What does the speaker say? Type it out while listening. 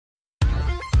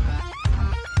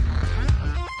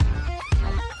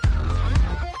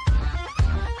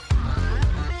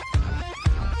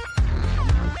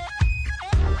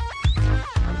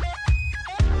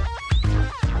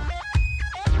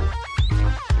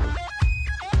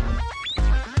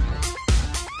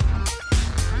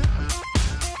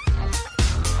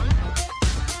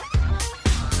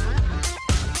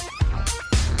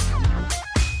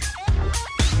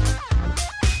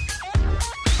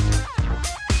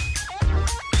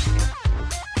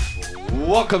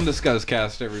Welcome to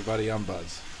Scuzzcast, everybody. I'm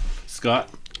Buzz. Scott.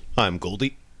 I'm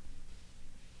Goldie.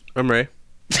 I'm Ray.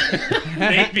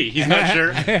 Maybe. He's not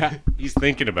sure. Yeah. He's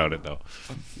thinking about it, though.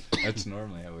 That's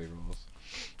normally how he rolls.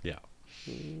 Yeah.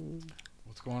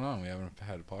 What's going on? We haven't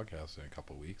had a podcast in a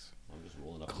couple of weeks. I'm just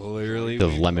rolling up. Clearly,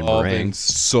 Of we've lemon all meringue. been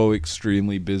so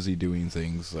extremely busy doing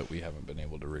things that we haven't been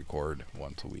able to record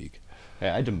once a week. Hey,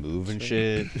 I had to move and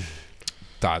shit.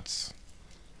 That's...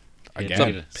 I Yeah, get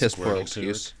it's it. a Piss poor Squirtle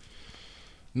excuse.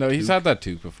 No, he's had that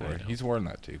tube before. I know. He's worn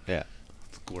that tube. Yeah.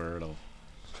 Squirtle.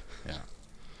 Yeah.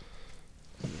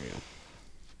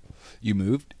 You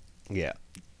moved? Yeah.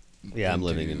 Yeah, I'm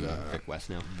living Into, in Vic West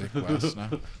now. Vic West now?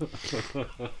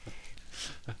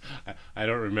 I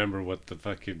don't remember what the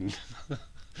fucking...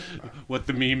 what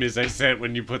the meme is I sent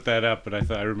when you put that up, but I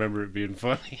thought I remember it being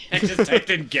funny. I just typed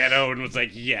in ghetto and was like,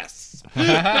 yes.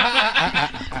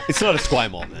 It's not a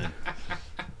Squimalt, man.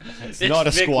 It's not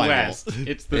a Vic Squimalt. West.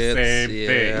 It's the same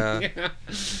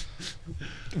thing.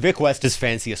 Vic West is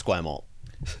fancy a Squimalt.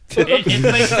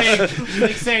 It's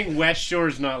like saying West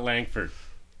Shore's not Langford.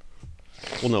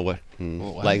 Well, no, what?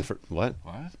 what? Langford, what?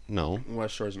 What? No.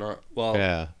 West Shore's not. Well,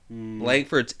 Yeah.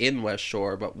 Langford's in West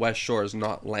Shore, but West Shore is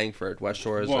not Langford. West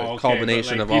Shore is Well, a okay,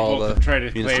 culmination but, of like, all people the try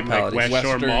to claim like municipalities. West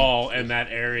Shore Western- Mall and that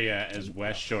area as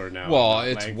West Shore now. Well, not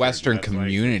it's Langford. Western That's like-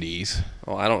 communities.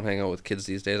 Oh, I don't hang out with kids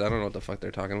these days. I don't know what the fuck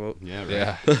they're talking about. Yeah, right.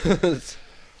 Yeah.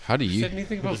 How do you... Said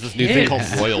anything about There's this new thing kids?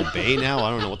 called Royal Bay now.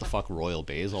 I don't know what the fuck Royal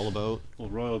Bay is all about. Well,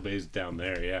 Royal Bay's down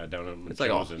there, yeah, down in It's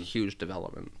like a Machosen. huge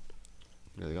development.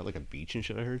 Yeah, they got like a beach and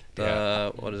shit, I heard.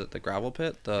 What is it? The gravel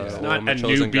pit? The It's not a Machosen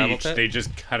new gravel beach. pit? They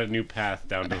just cut a new path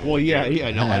down to. Well, yeah,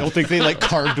 no. I don't think they like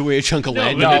carved away a chunk of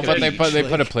land. but No, into but the they beach, put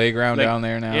a like- playground like, down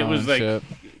there now. it was and like- shit.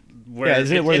 Where, Yeah,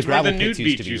 isn't it where the it's gravel the pits nude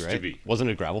used beach to be, used right? to be. Wasn't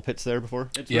it gravel pits there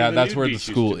before? It's Yeah, the that's nude where the beach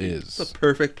used school to be. is. It's a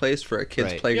perfect place for a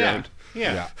kid's Right. playground.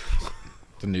 Yeah.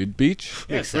 The nude beach?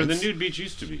 Yeah, Makes where the sense. nude beach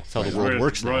used to be. That's how the world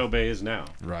works now. Royal Bay is now.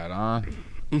 Right on.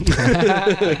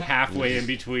 Like halfway in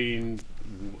between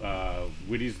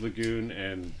Woody's Lagoon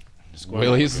and Squamish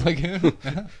Willie's Lagoon.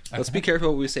 Lagoon? Let's be careful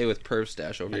what we say with perv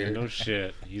stash over Yeah, here. no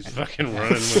shit. He's fucking running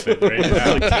with it right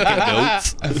now.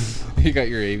 Notes. You got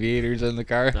your aviators in the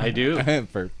car? I do.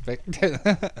 Perfect.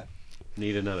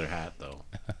 Need another hat, though.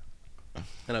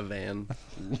 And a van.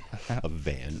 A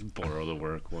van. Borrow the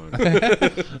work one.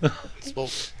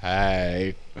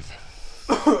 Hey.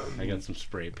 I got some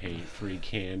spray paint, free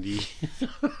candy.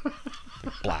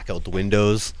 Black out the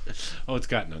windows. Oh, it's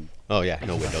got none. Oh yeah,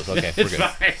 no windows. Okay, we're It's good.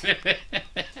 fine.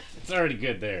 It's already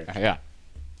good there. Yeah.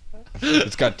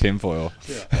 It's got tinfoil.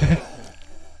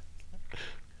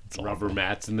 Rubber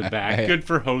mats in the back. Hey. Good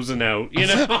for hosing out, you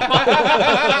know?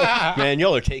 Man,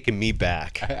 y'all are taking me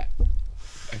back.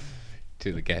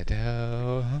 To the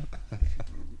ghetto.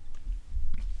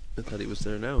 I thought he was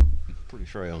there now. Pretty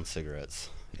sure I own cigarettes.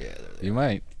 Yeah, they're there. You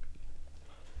might.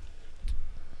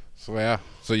 So yeah.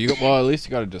 So you got, well, at least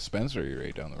you got a dispensary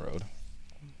right down the road.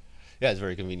 Yeah, it's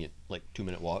very convenient. Like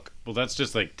 2-minute walk. Well, that's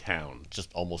just like town.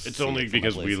 Just almost. It's see only it from my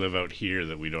because we place. live out here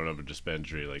that we don't have a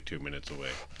dispensary like 2 minutes away.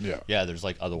 Yeah. Yeah, there's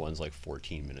like other ones like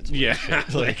 14 minutes. Away. Yeah,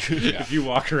 like if you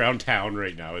walk around town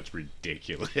right now, it's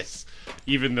ridiculous.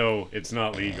 Even though it's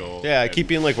not legal. Yeah, I and- keep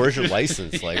being like, "Where's your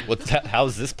license? Like, how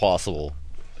is this possible?"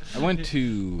 I went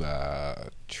to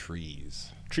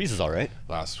Trees Trees is all right.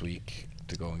 last week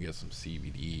to go and get some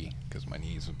CBD because my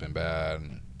knees have been bad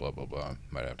and blah blah blah.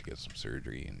 Might have to get some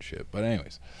surgery and shit. But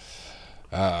anyways,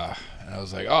 and I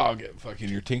was like, oh, I'll get fucking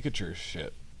your tincture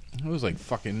shit. It was like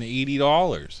fucking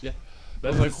 $80. Yeah, I that's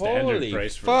was the like, standard holy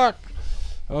price for fuck.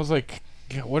 I was like,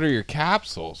 "Yeah, what are your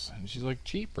capsules? And she's like,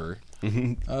 cheaper.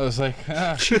 I was like,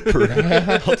 Cheaper.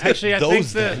 Actually, I think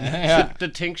those then. Yeah. the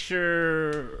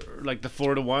tincture, like the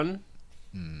 4-to-1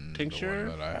 the tincture.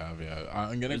 one that I have, yeah.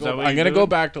 I'm gonna Is go. that what I'm you're gonna go doing?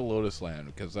 back to Lotus Land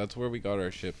because that's where we got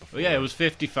our shit before. Oh, yeah, it was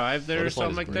 55 there or Lotus Land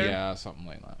something is like great. that. Yeah, something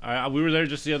like that. We were there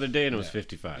just the other day and it was Yeah.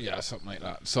 55. Yeah, something like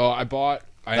that. So I bought.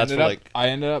 That's for, like- I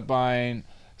ended up buying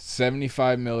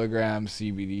 75 milligram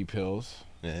CBD pills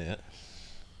Yeah.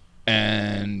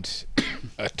 and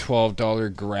a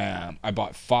 $12 gram. I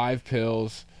bought 5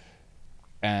 pills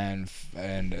and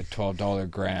a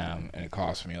 $12 gram, and it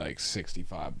cost me like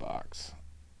 $65.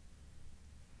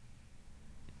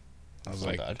 I was That's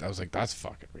like, not bad. that's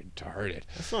fucking retarded.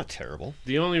 That's not terrible.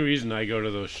 The only reason I go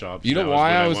to those shops You know now why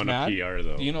is when I was want mad? a PR,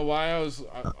 though. You know why I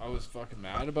was fucking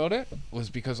mad about it? Was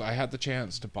because I had the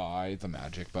chance to buy the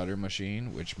magic butter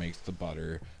machine, which makes the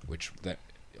butter, which that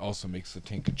also makes the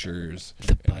tinctures.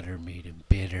 The butter made him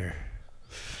bitter.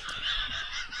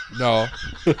 No.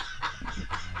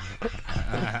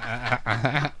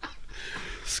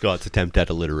 Scott's attempt at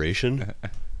alliteration.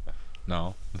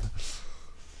 No.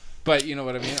 But you know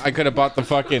what I mean? I could have bought the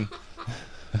fucking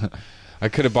I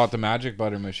could have bought the magic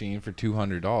butter machine for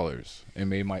 $200 and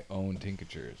made my own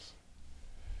tinctures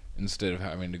instead of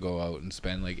having to go out and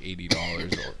spend like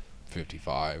 $80 or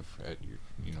 $55 at your,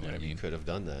 you know what I You mean? could have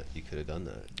done that. You could have done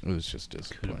that. It was just Could have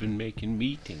disappointing. been making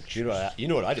me tinctures. You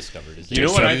know what I discovered is You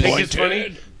know what I think is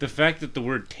Disappointed. funny? The fact that the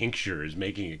word tincture is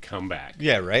making a comeback.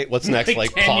 Yeah, right. What's next?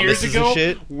 Like 10 years promises ago, and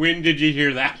shit. when did you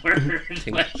hear that word?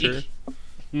 Tincture. I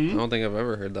don't think I've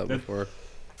ever heard that before.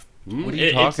 What are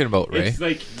you talking about, Ray? It's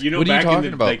like, you know, What are you back talking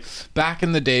in the, about? like, Back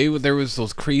in the day, there was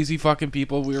those crazy fucking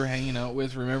people we were hanging out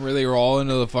with. Remember, they were all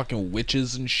into the fucking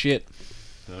witches and shit,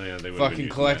 oh yeah, they would've been fucking using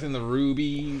collecting the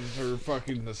rubies or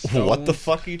fucking the stones. What the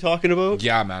fuck are you talking about?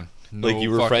 Yeah, man. No Like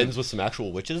you were fucking- friends with some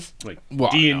actual witches? that. Like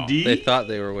Well, D&D. They thought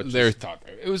they were witches. They thought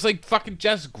it was like fucking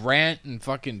Jess Grant and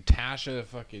fucking Tasha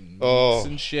fucking Oh.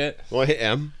 and shit. Well, I hit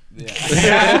M. We're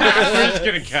just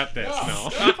gonna cut this. No,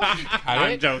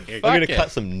 I'm joking. Fuck We're gonna it. cut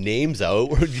some names out.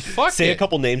 Fuck Say it. a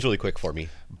couple names really quick for me.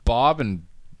 Bob and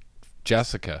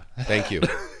Jessica. Thank you.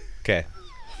 Okay.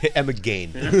 Hit M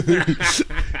again.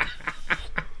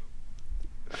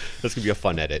 That's gonna be a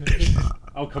fun edit.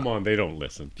 Oh come on, they don't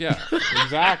listen. Yeah,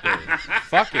 exactly.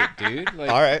 Fuck it, dude. Like,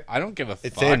 All right. I don't give a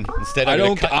It's fuck. in. Instead, I I'm don't.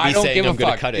 gonna cut I me don't saying give I'm a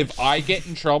gonna fuck. cut it. If I get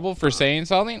in trouble for saying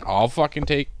something, I'll fucking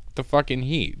take the fucking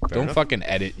heat. Don't enough. fucking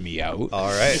edit me out. All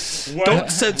right.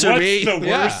 Don't censor me. What's the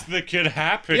Yeah. worst that could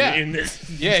happen Yeah. in this?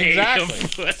 Yeah, day exactly.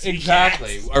 of pussy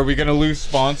Exactly. cats? Are we gonna lose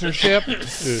sponsorship?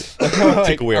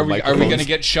 Take away our are we microphones. gonna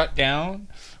get shut down?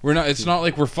 We're not. It's not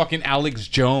like we're fucking Alex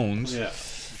Jones. Yeah.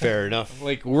 Fair enough.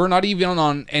 Like we're not even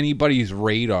on anybody's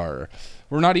radar.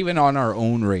 We're not even on our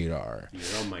own radar.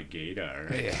 You're on my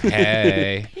gaydar.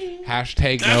 Hey,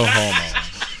 hashtag no homo.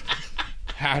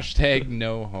 Hashtag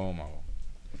no homo.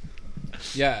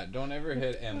 Yeah, don't ever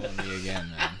hit M on me again,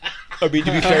 man. I mean,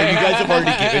 to be fair, you guys have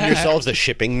already given yourselves a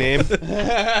shipping name. You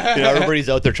know, everybody's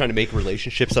out there trying to make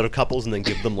relationships out of couples and then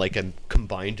give them like a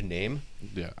combined name.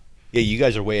 Yeah. Yeah, you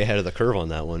guys are way ahead of the curve on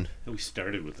that one. We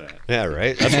started with that. Yeah,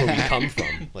 right. That's where we come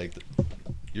from. Like,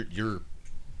 your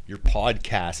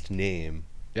podcast name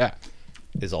Yeah.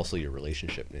 is also your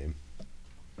relationship name.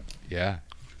 Yeah.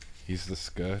 He's the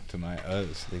ska to my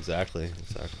us. Exactly.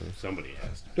 Somebody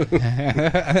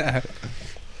has.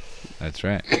 That's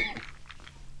right.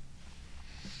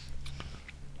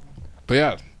 But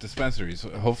yeah, dispensaries.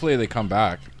 Hopefully they come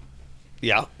back.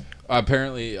 Yeah.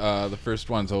 Apparently, the first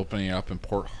one's opening up in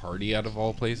Port Hardy, out of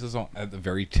all places, at the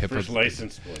very tip First of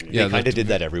licensed one. Yeah, They kind the- of did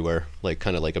that everywhere, like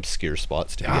kind of like obscure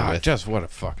spots to begin Ah, with. just what a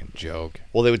fucking joke.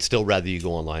 Well, they would still rather you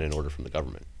go online and order from the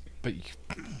government. But you,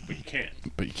 But you can't.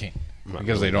 can't Not because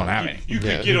really. they don't have any. You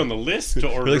Yeah. could get on the list to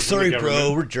order. You're like, from sorry, the bro,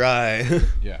 government, we're dry.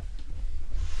 Yeah.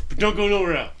 but don't go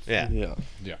nowhere else. yeah.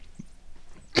 Yeah.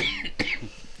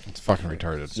 It's fucking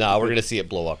retarded. Nah, we're gonna see it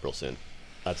blow up real soon.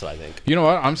 That's what I think. You know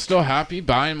what? I'm still happy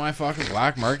buying my fucking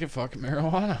black market fucking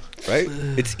marijuana. Right?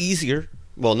 It's easier.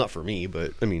 Well, not for me,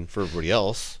 but I mean for everybody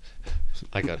else.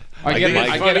 I get I I get think it,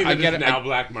 it's I funny get it, that I get it's it. now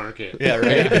black market. Yeah,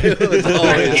 right. It's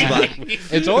always black.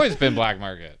 It's always been black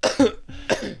market.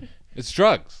 It's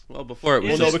drugs. Well, before it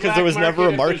was. Well, no, It's because black there was never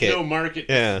a if market. There's no market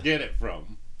Yeah. to get it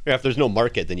from. Yeah, if there's no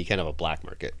market, then you can't have a black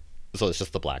market. So it's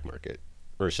just the black market,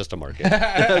 or it's just a market.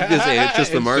 I was gonna say, it's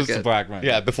just the market. Just the black market.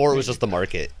 Yeah, before it was just the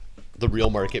market. The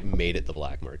real market made it the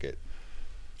black market.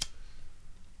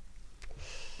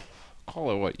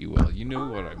 Call it what you will. You knew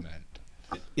what I meant.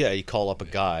 Yeah, you call up a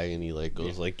guy and he like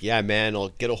goes like, "Yeah, man, I'll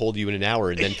get a hold of you in an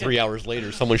hour." And then 3 hours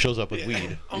later, someone shows up with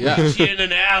weed. I'll Yeah. meet you in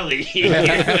an alley. Show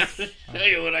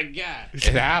you what I got. It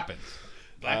happens.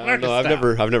 Black I don't market know.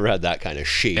 style. I've never had that kind of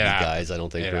shady It happens. guys. I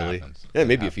don't think It really. happens. Yeah, It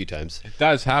maybe a happens. few times. It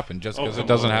does happen. Just because come it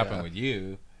doesn't on, happen yeah. with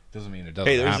you doesn't mean it doesn't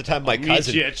Hey, there was a happen. time my Meet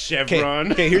cousin. you at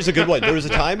Chevron. Okay, here's a good one. There was a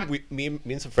time me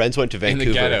and some friends went to in Vancouver.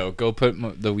 the ghetto, go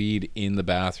put the weed in the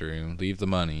bathroom. Leave the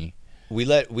money. We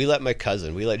let my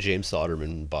cousin, James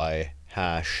Soderman buy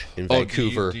hash in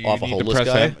Vancouver do you off a need to homeless press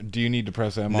guy. M? Do you need to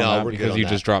press M on No, that we're because good on you that.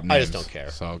 just dropped names? I just don't care.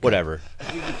 So, okay. Whatever.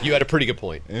 You had a pretty good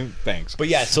point. Thanks. But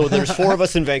yeah, so there's 4 of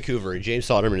us in Vancouver, and James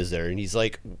Soderman is there, and he's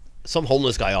like, some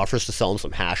homeless guy offers to sell him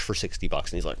some hash for $60, and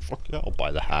he's like, fuck yeah, I'll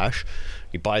buy the hash.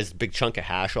 He buys a big chunk of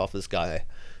hash off this guy,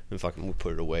 and fucking we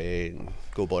put it away and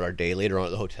go about our day. Later on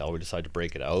at the hotel, we decide to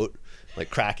break it out, like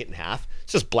crack it in half.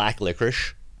 It's just black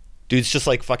licorice. Dude's just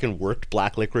like fucking worked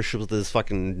black licorice with his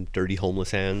fucking dirty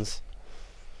homeless hands.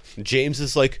 James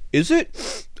is like, is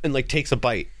it? And like takes a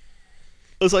bite.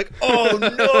 I was like, oh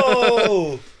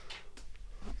no!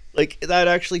 Like that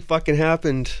actually fucking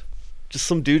happened. Just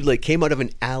some dude like came out of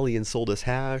an alley and sold us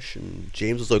hash, and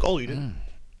James was like, "I'll eat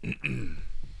it."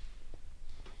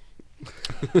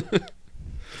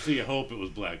 So you hope it was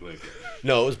black liquor.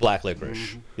 No, it was black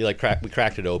licorice. We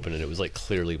cracked it open, and it was like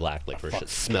clearly black licorice. It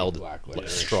smelled black like,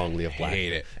 licorice. strongly of black.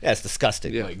 Hate it. Yeah, it's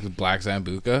disgusting. Yeah. Like the black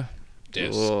Zambuca,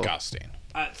 disgusting.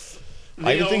 I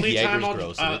even think Jaeger's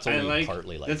gross, and it's only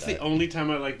partly like that's that. the only time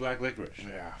I like black licorice.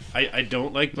 Yeah. I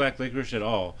don't like black licorice at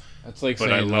all. That's like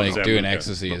But I saying love like doing Zambuca.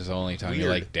 ecstasy is the only time you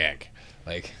Weird. like dick.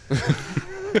 Like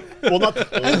Well, not the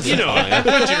only You know, time.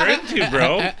 that's what you're into,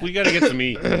 bro. We gotta get some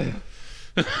meat.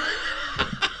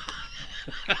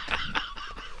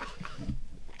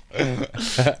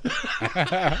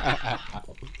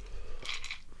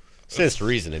 Since the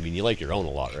reason, I mean, you like your own a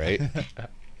lot, right?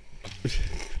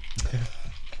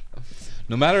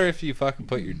 no matter if you fucking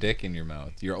put your dick in your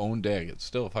mouth, your own dick, it's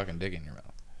still a fucking dick in your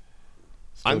mouth.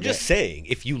 Still I'm just dick. saying,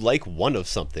 if you like one of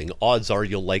something, odds are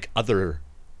you'll like other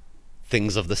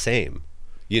things of the same.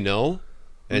 You know?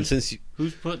 And since you,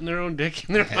 Who's putting their own dick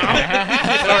in their mouth?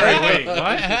 Sorry, wait,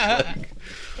 what?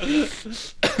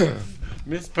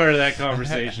 Missed part of that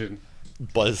conversation.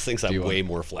 Buzz thinks I'm you way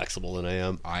more flexible than I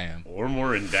am. I am. Or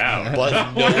more endowed. Buzz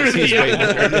One or knows he's the way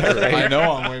other. more, right? I know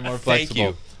I'm way more Thank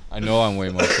flexible. you. I know I'm way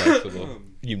more flexible.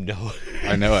 You know.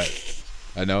 I know it.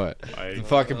 I know it.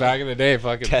 Fucking back in the day,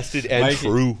 fucking Tested and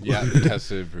true. Yeah,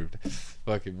 tested and proved.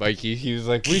 Fucking Mikey, he was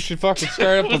like, we should fucking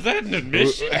start up Was that an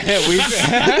admission?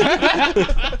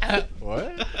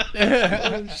 What?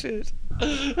 Oh, shit.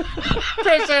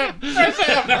 Press him!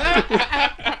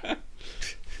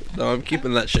 No, I'm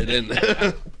keeping that shit in.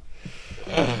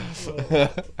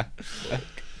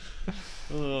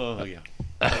 Oh yeah.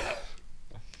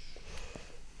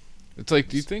 It's like,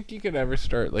 do you think you could ever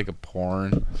start like a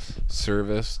porn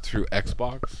service through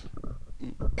Xbox?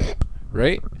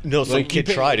 Right? No, some Like, you kid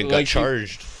pay- tried and got like,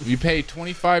 charged. You pay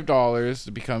 $25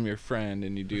 to become your friend,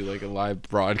 and you do like a live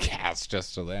broadcast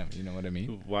just to them. You know what I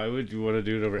mean? Why would you want to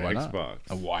do it over Why not? Xbox?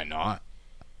 Why not?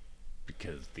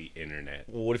 Because the internet.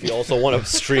 Well, what if you also want to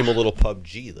stream a little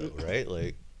PUBG, though, right?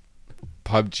 Like,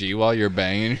 PUBG while you're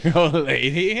banging your old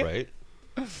lady? right?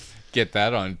 Get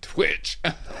that on Twitch.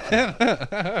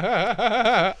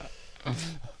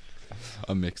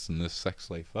 I'm mixing this sex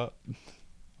life up.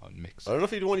 On mix. I don't know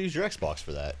if you'd want to use your Xbox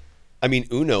for that. I mean,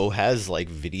 Uno has, like,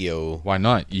 video, Why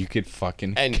not? You could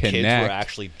fucking and connect. kids were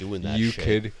actually doing that you shit.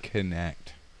 could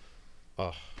connect.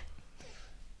 That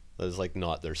is, like,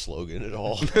 not their slogan at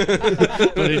all.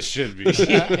 But it should be.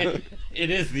 It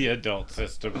is the adult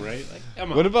system, right? Like, come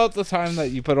on. What about the time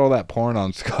that you put all that porn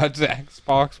on Scott's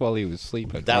Xbox while he was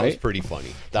sleeping? That was right? pretty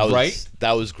funny. That was Right?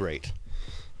 That was great.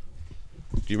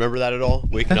 Do you remember that at all?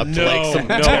 Waking up to No, like some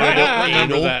no, I don't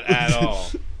remember anal? that at all.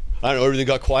 I don't know. Everything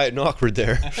got quiet and awkward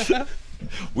there.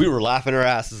 We were laughing our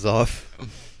asses off.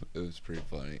 It was pretty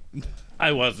funny.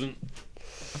 I wasn't.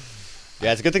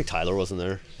 Yeah, it's a good thing Tyler wasn't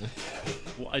there.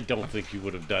 Well, I don't think you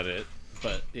would have done it,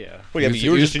 but yeah. Well, yeah, He but was-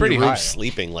 you were he was just in pretty your room high.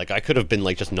 sleeping. Like I could have been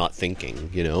like just not thinking,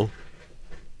 you know.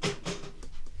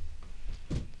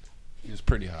 He was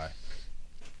pretty high.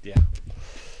 Yeah.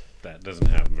 That doesn't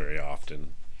happen very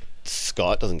often.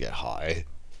 Scott doesn't get high.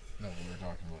 No, we were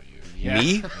talking about you.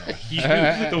 Me? You,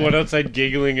 the one outside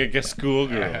giggling like a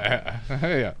schoolgirl.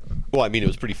 Yeah. Well, I mean, it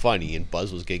was pretty funny, and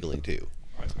Buzz was giggling too.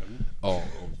 Oh,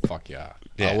 fuck yeah.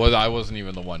 Yeah. I wasn't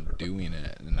even the one doing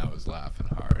it, and I was laughing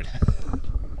hard.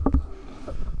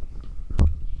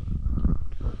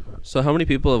 So how many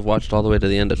people have watched all the way to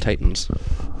the end of Titans?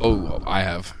 Oh, I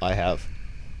have. I have.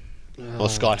 Well,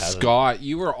 Scott has. Scott,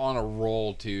 you were on a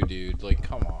roll too, dude. Like,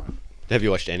 come on. Have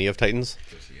you watched any of Titans?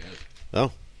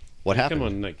 Oh, what Come happened?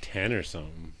 on, like 10 or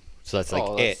something. So that's like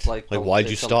Oh, it. that's Like, the- why'd you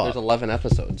there's stop? There's 11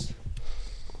 episodes.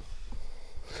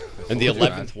 And the Told you,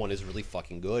 11th one is really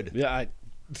fucking good. Yeah,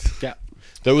 yeah.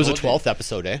 There was a Told you. 12th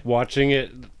episode, eh? Watching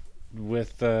it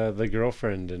with the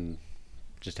girlfriend and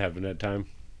just having that time.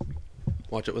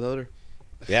 Watch it without her.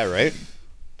 Yeah, right?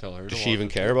 Tell her. Does she even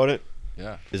care about it?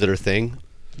 Yeah. Is it her thing?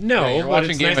 No, Yeah, you're but watching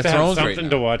it's Game nice of to have Thrones right something now.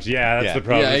 to watch. Yeah, that's Yeah. the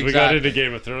problem. Yeah, is We got exactly. into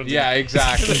Game of Thrones. Yeah,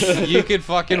 exactly. You could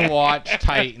fucking watch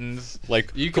Titans.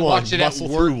 Like, You come can watch on, it at muscle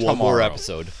work through one more tomorrow.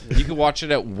 episode. You could watch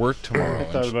it at work tomorrow. I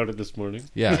and thought about it this morning.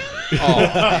 yeah.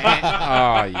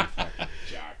 Oh, you fucking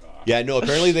jack off. Yeah, no,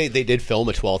 apparently they did film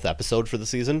a 12th episode for the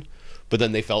season, but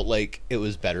then they felt like it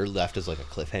was better left as like a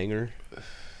cliffhanger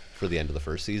for the end of the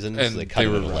first season. And so they cut they it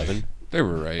were at 11. right. They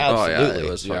were right. Oh, Oh yeah, Absolutely.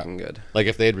 it was Yeah. fucking good. Like,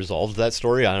 if they had resolved that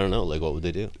story, I don't know. Like, what would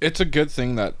they do? It's a good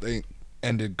thing that they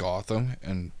ended Gotham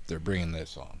and they're bringing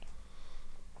this on.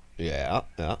 Yeah,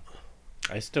 yeah.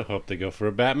 I still hope they go for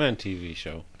a Batman TV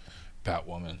show.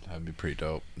 Batwoman, that'd be pretty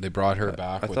dope. They brought her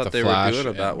back I with thought the they Flash. were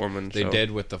doing a and Batwoman They show.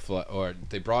 did with the or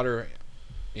they brought her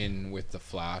in with the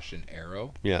Flash and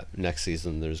Arrow, Yeah, next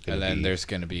season there's going and to then be there's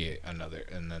gonna be another,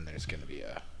 and then there's gonna be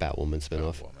a Batwoman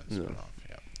spinoff. Batwoman spinoff.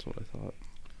 Yeah. That's what I thought.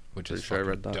 which Pretty is sure I fucking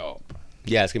read that. dope.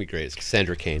 Yeah, it's gonna be great. It's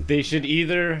Sandra Kane. They should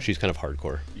either She's kind of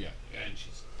hardcore. Yeah, and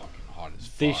she's fucking hot as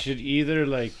fuck. they should either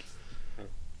like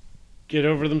get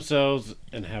over themselves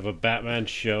and have a Batman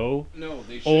show, No,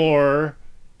 they should. or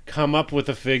come up with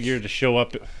a figure to show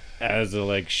up as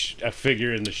a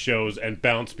figure in the shows and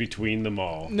bounce between them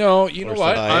all. No, you know Or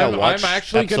what? yeah, I'm watch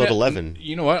actually episode gonna. 11.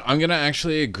 You know what? I'm gonna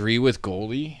actually agree with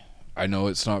Goldie. I know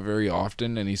it's not very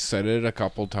often, and he said it a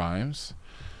couple times.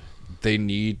 They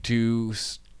need to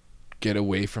get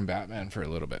away from Batman for a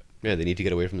little bit. Yeah, they need to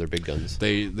get away from their big guns.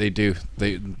 They do.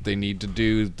 They need to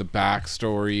do the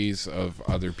backstories of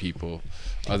other people,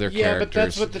 other Yeah, but characters.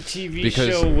 that's what the TV because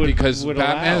show would because would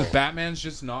Batman allow. Batman's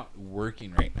just not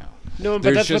working right now. No, but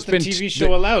There's that's what just the been TV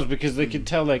show allows, because they could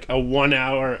tell like a 1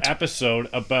 hour episode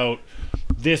about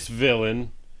this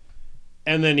villain,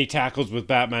 and then he tackles with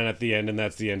Batman at the end, and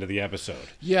that's the end of the episode.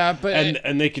 Yeah, but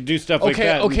And they could do stuff like okay,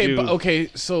 that. and okay, do- but okay.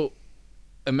 So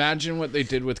imagine what they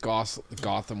did with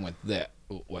Gotham with that.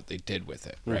 What they did with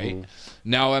it, right? Mm-hmm.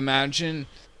 Now imagine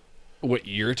what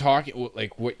you're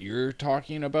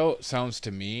talking about sounds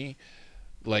to me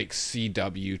like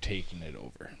CW taking it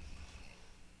over.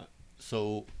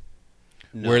 So,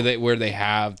 Where they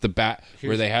have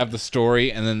where they have the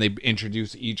story, and then they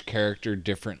introduce each character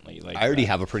differently. Like I already that.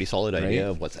 have a pretty solid idea Right?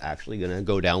 of what's actually going to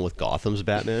go down with Gotham's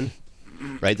Batman.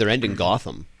 Right? They're ending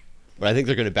Gotham. But I think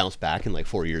they're going to bounce back in like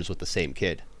 4 years with the same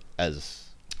kid as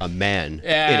a man in a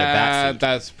bat suit.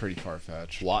 That's pretty far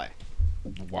fetched. Why?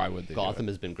 Why would they? Gotham do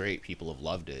it? has been great. People have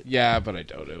loved it. Yeah, but I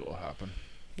doubt it will happen.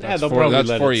 yeah, they'll probably that's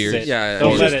let 4 it years. sit. Yeah, they'll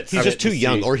he's let just- it. He's sit just too and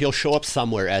young, see. or he'll show up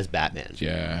somewhere as Batman.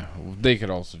 Yeah, they could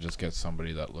also just get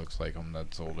somebody that looks like him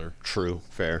that's older, True,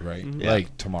 fair. right? Yeah.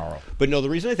 Like tomorrow. But no, the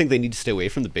reason I think they need to stay away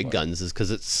from the big guns is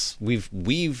because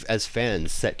we've as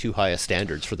fans set too high a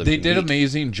standards for them. They to did meet.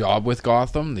 amazing job with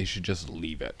Gotham. They should just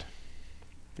leave it.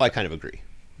 I kind of agree.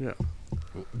 Yeah.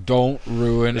 Don't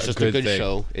ruin It's a just good a good thing.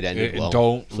 show. It ended well.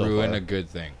 Don't so ruin far. a good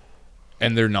thing.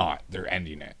 And they're not. They're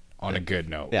ending it on a good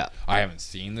note. Yeah. I haven't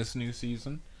seen this new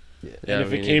season. Yeah, And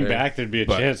if me it came neither. back, there'd be a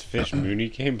But- chance Fish Mooney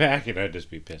came back, and I'd just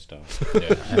be pissed off.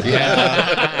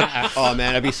 Yeah. Oh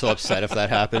man, I'd be so upset if that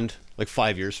happened. Like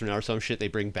 5 years from now or some shit, they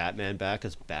bring Batman back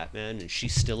as Batman, and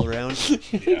she's still around.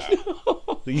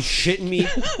 Are you shitting me?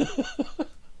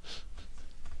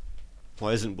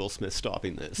 Why isn't Will Smith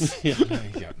stopping this? yeah,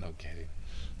 no kidding.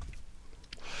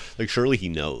 Like, surely he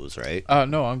knows, right?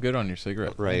 No, I'm good on your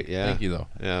cigarette. Right, yeah. Thank you, though.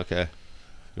 Yeah, okay.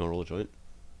 You want to roll a joint?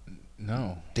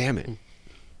 No, Damn it.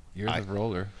 you're the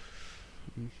roller.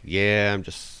 Yeah, I'm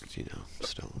just,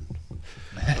 stoned.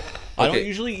 I don't Okay.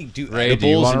 usually do Ray, do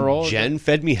you edibles. wanna and roll? Jen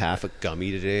fed me half a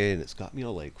gummy today, and it's got me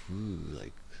all like,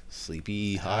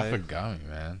 sleepy, high. Half a gummy,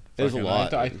 man. It was a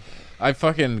Fucking- lot. I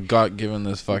fucking got given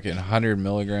this fucking 100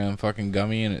 milligram fucking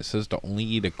gummy, and it says to only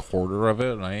eat a quarter of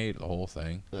it, and I ate the whole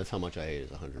thing. That's how much I ate,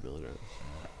 is 100 milligrams.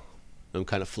 I'm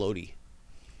kind of floaty.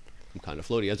 I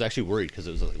was actually worried because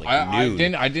it was like I noon.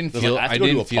 didn't I was feel. like, I have I to go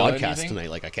didn't to a feel podcast anything. tonight.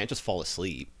 Like, I can't just fall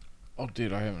asleep. Oh,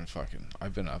 dude, I haven't fucking.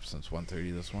 I've been up since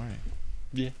 1:30 this morning.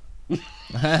 Yeah.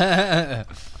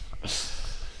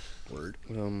 Word.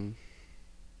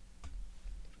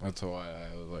 That's why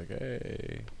I was like,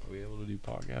 hey, are we able to do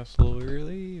podcasts a little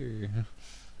early? Or?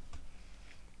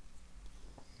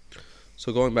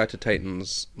 So going back to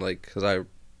Titans, like, because I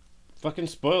Fucking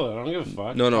spoil it. I don't give a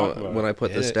fuck. no Talk about when it. I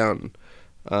put Hit this it. down,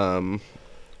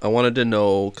 I wanted to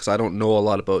know, because I don't know a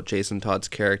lot about Jason Todd's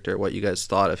character, what you guys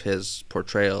thought of his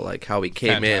portrayal, like how he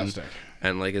came Fantastic. in,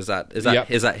 and like is that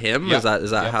Yep. is that him? Yep. Is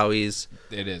that Yep. how he's?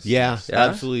 It is. Yeah, Yeah?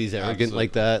 absolutely. He's arrogant Absolutely.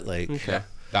 like that. Like, Okay.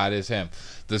 That is him.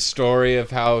 The story of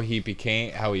how he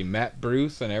met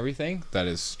Bruce and everything, that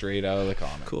is straight out of the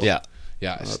comic. Cool. yeah.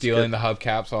 Yeah, that's stealing good. the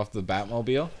hubcaps off the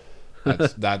Batmobile.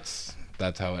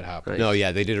 That's how it happened. Nice. No,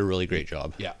 yeah, they did a really great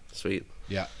job. Yeah. Sweet.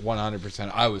 Yeah,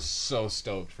 100%. I was so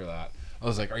stoked for that. I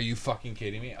was like, "Are you fucking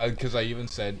kidding me?" Because I even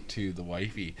said to the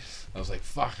wifey, I was like,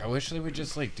 "Fuck! I wish they would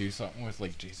just like do something with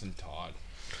like Jason Todd."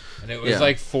 And it was Yeah.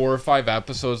 like 4 or 5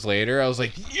 episodes later, I was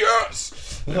like,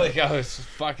 "Yes!" Like I was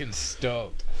fucking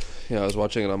stoked. Yeah, I was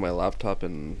watching it on my laptop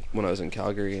and when I was in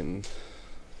Calgary, and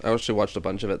I actually watched a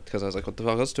bunch of it because I was like, "What the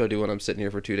fuck else do I do when I'm sitting here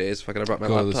for 2 days? Fucking, I brought my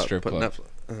Go to the laptop." strip Put club.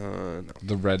 No.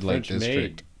 The red light French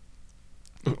district.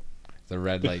 The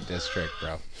red light district,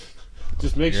 bro.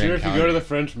 Just make You're sure in if you go Calgary. to the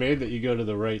French Maid that you go to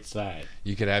the right side.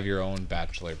 You could have your own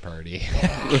bachelor party.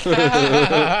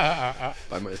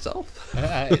 By myself.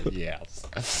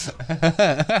 Yes.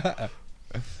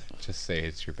 Just say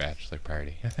it's your bachelor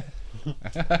party.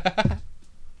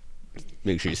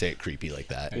 Make sure you say it creepy like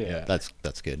that. Yeah.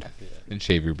 That's good. And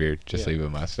shave your beard. Just Yeah. leave a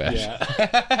mustache.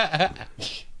 Yeah.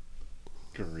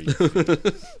 Great.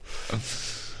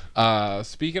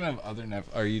 Speaking of other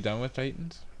are you done with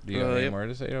Titans? Do you have any Yep. more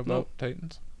to say about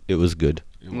Titans? It was good.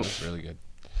 It was really good.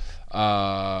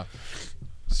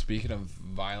 Speaking of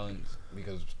violence,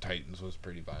 because Titans was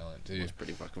pretty violent too. It's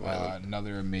pretty fucking violent.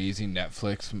 Another amazing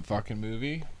Netflix fucking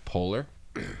movie, Polar.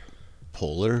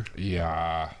 Polar.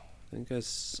 Yeah. I think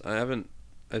I haven't.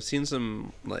 I've seen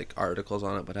some like articles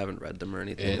on it, but haven't read them or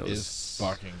anything. It is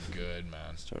fucking good,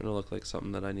 man. starting to look like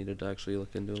something that I needed to actually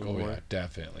look into a little Oh more. yeah,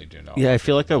 definitely do not. Yeah, I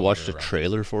feel like I watched a Around.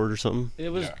 trailer for it or something. It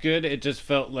was Yeah. good. It just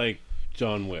felt like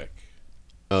John Wick.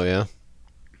 Oh yeah.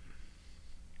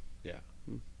 Yeah.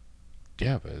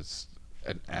 Yeah, but it's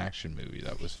an action movie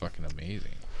that was fucking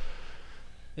amazing.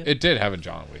 Yeah. It did have a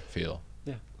John Wick feel.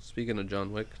 Speaking of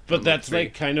John Wick, But John that's Wick 3.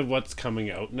 like kind of what's coming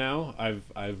out now.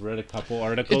 I've read a couple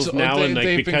articles Now, now, and like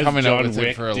they've because been coming John out with Wick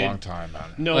it for a did, long time, man.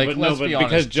 No, like, but let's be because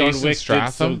honest, John Jason Wick did so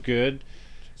Statham, good,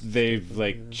 they've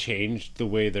like changed the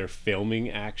way they're filming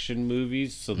action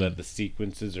movies so that the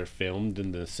sequences are filmed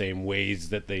in the same ways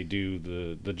that they do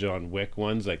the John Wick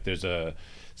ones. Like there's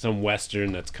some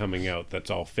western that's coming out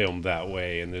that's all filmed that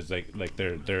way, and there's like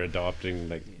they're adopting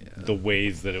like the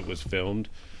ways that it was filmed.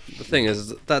 The thing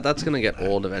is that's gonna get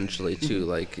old eventually too.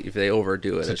 Like if they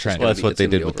overdo it, a it's trend. just Well, gonna that's be- what it's they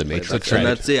gonna be did with The overplayed. Matrix. That's, Trend.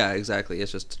 and that's yeah, exactly.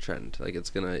 It's just a trend. Like it's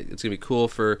gonna be cool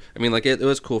for. I mean, like it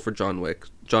was cool for John Wick.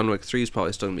 John Wick 3 is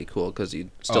probably still gonna be cool because you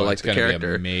still like it's the gonna character.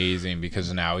 be amazing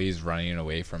because now he's running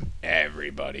away from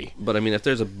everybody. But I mean, if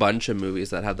there's a bunch of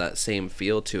movies that have that same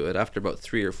feel to it, after about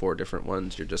 3 or 4 different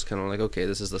ones, you're just kind of like, okay,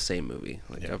 this is the same movie.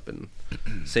 Like I've been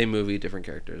same movie, different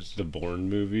characters. The Bourne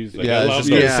movies. Like, Yeah, I I was love just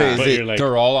those, gonna say, but is it- you're like,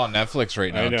 They're all on Netflix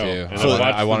right now I know. too. And So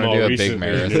watched I want to them do all a big recently,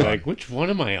 and marathon. you're like, which one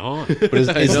am I on? But is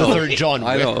the know. third John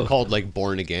I Wick know. called like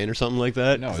Born Again or something like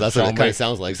that? No, 'Cause it's that's what John it kind Wick. of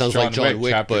sounds like. It's Sounds like John John Wick,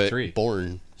 Wick, Chapter but 3.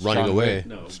 Born running John away. Wick.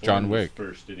 No, It's Bourne John was Wick.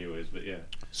 first, anyways. But yeah,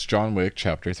 It's John Wick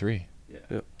Chapter 3.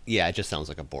 Yeah, it just sounds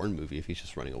like a Bourne movie if he's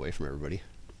just running away from everybody.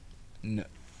 No,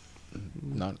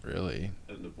 not really.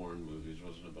 and the Bourne movies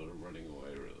wasn't about him running away,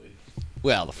 really.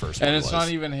 Well, the first one And it's was. not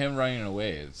even him running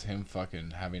away. It's him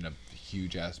fucking having a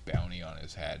huge ass bounty on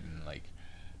his head and like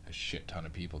a shit ton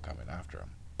of people coming after him.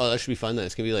 Oh, that should be fun then.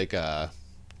 It's gonna be like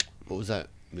what was that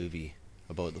movie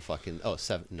about the fucking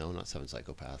Seven? No, not Seven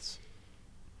Psychopaths.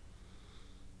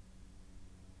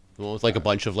 The one with like a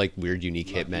bunch of like weird, unique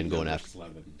hitmen going after.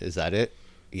 Is that it?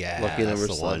 Yeah, Lucky that's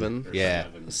number the one. 11? Yeah,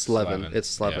 Slevin. It's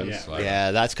Slevin. Yeah, Yeah. Slevin.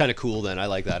 yeah, that's kind of cool. Then I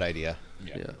like that idea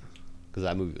Yeah. Yeah. because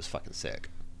that movie was fucking sick.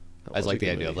 That I just was a like the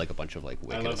good idea of movie. like a bunch of like I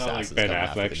wicked love how like assassins Ben coming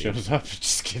after Affleck the shows dude. up and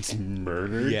just gets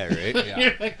murdered. Yeah, right. Yeah.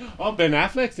 You're like, oh, Ben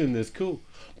Affleck's in this, cool.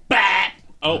 Bat.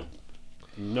 Oh,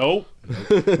 nope. No,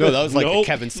 that was like Nope. a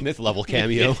Kevin Smith level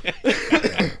cameo.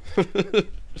 Yeah.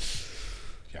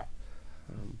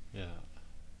 Yeah.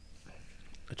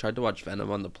 I tried to watch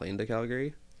Venom on the plane to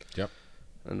Calgary. Yep.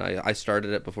 And I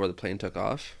started it before the plane took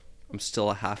off. I'm still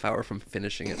a half hour from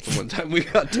finishing it from one time we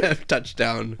got to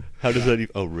touchdown. How does that even?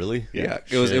 Oh, really? Yeah,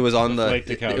 it was on The the flight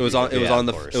to it was on Yeah, of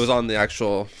course. it was on the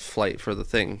actual flight for the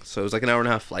thing. So it was like an hour and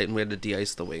a half flight, and we had to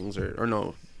de-ice the wings or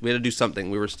no, we had to do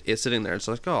something. We were sitting there. It's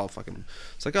like, oh fucking,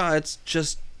 it's like, oh,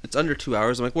 it's under 2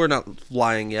 hours. I'm like, we're not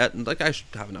flying yet, and like I should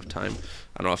have enough time.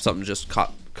 I don't know if something just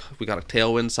caught. We got a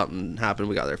tailwind. Something happened.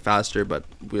 We got there faster, but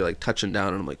we were like touching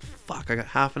down, and I'm like, fuck, I got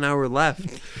half an hour left.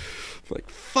 I'm like,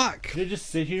 fuck. Can I just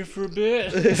sit here for a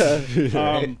bit?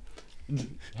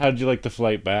 How'd you like the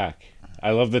flight back? I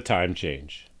love the time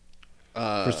change.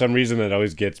 For some reason, that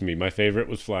always gets me. My favorite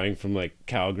was flying from like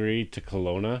Calgary to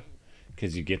Kelowna,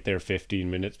 because you get there 15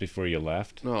 minutes before you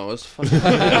left. No, it was fucking. Yeah,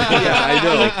 I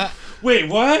know. Wait,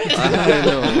 what? I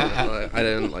know. I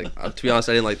didn't like. To be honest,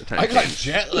 I didn't like the time. I got change.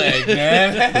 jet lag,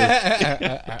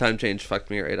 man. Time change fucked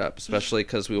me right up, especially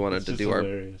because we wanted to It's do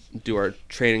hilarious. our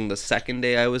training the second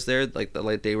day I was there, like the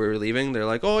late day we were leaving. They're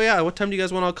like, "Oh yeah, what time do you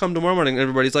guys want to come tomorrow morning?" And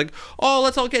everybody's like, "Oh,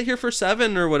 let's all get here for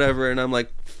 7 or whatever." And I'm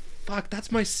like, "Fuck,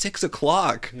 that's my 6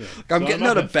 o'clock. Like, I'm So getting I'm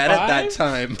out up of at bed at that 5?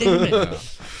 time." Damn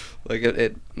it. Like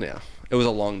it it was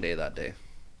a long day that day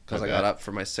because I Okay. got up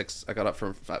for my 6. I got up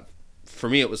from 5. For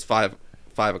me, it was 5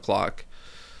 o'clock.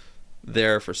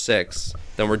 There for 6.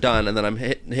 Then we're done, and then I'm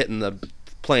hitting the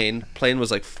plane. Plane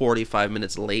was like 45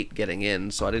 minutes late getting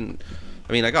in, so I didn't.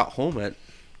 I mean, I got home at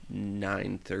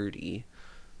 9:30. It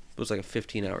was like a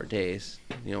 15-hour day.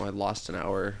 You know, I lost an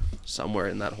hour somewhere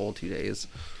in that whole 2 days.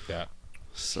 Yeah.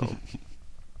 So,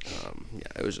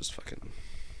 yeah, it was just fucking.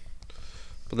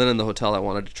 But then in the hotel, I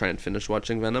wanted to try and finish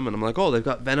watching Venom, and I'm like, oh, they've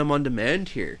got Venom on demand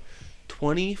here.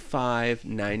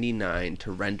 $25.99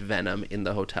 to rent Venom in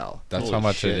the hotel. That's Holy how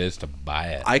much shit. it is to buy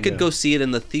it. I could Yeah. go see it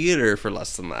in the theater for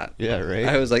less than that. Yeah, right.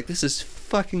 I was like, this is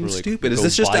fucking Or, like, stupid. Is go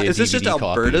this just buy a is this just DVD copy.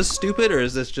 Alberta's stupid, or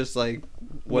is this just like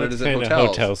what it is at Kinda hotels?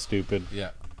 hotel stupid.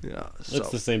 Yeah. Yeah, It's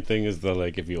the same thing as the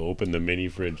like if you open the mini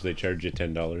fridge, they charge you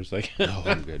 $10. Like, Oh,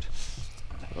 I'm good.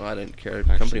 well, I didn't care.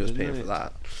 The company was paying didn't for I?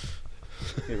 that.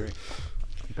 Hey, Ray.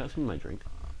 You pass me my drink.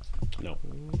 no.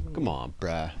 Come on,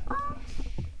 bruh.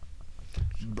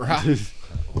 Bruh.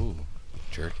 Ooh,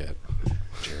 jerk it.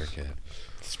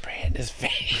 Spray in his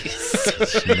face.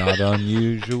 It's not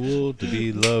unusual to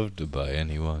be loved by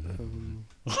anyone.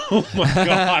 Oh my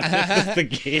god, this is the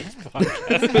gays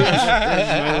podcast.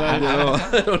 No,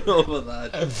 I don't know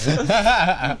about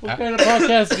that. What kind of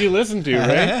podcast do you listen to,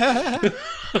 right?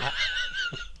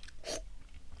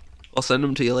 I'll send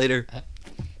them to you later.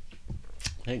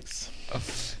 Thanks.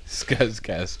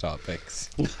 Scuzzcast topics.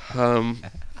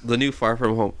 The new Far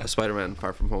From Home, Spider-Man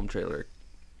Far From Home trailer,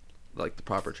 like the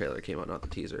proper trailer came out, not the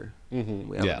teaser. Mm-hmm.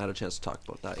 We haven't Yeah. had a chance to talk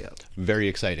about that yet. Very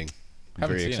exciting. Haven't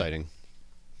Very seen it. exciting.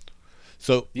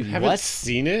 So, You haven't what?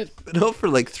 seen it? Been out for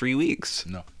like 3 weeks.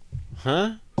 No.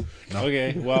 Huh? No.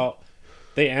 Okay, well,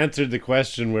 they answered the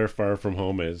question where Far From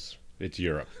Home is. It's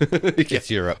Europe. It's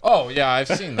Europe. Oh yeah, I've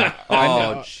seen that.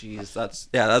 Oh, jeez, that's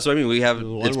what I mean. We have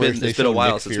one it's where been they it's been a show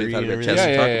while Nick since we've Fury had a and chance yeah,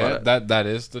 to yeah, talk yeah. about it. That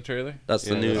is the trailer. That's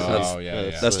the Yeah, news. that's- Oh yeah,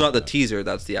 yeah. That's not the teaser.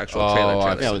 That's the actual Oh, trailer.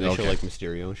 I've trailer. Yeah, when they Okay. show like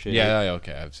Mysterio and shit. Yeah, yeah,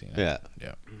 okay, I've seen it. Yeah.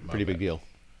 Yeah. My Pretty big bad. deal.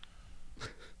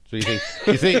 So you think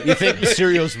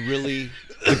Mysterio's really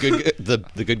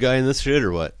the good guy in this shit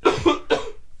or what?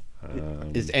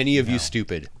 Is any of you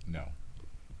stupid? No.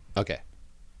 Okay.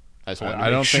 I just wanted to I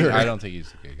make don't sure. think I don't think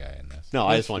he's a good guy in this. No,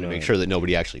 I just wanted to make sure that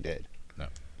nobody actually did. No.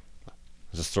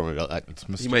 Just throwing it out.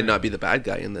 It's He might not be the bad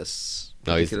guy in this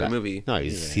No, he's particular not. movie. No,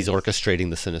 he's orchestrating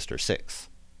the Sinister Six.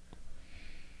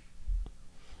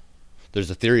 There's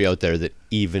a theory out there that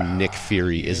even Nick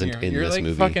Fury isn't in you're this like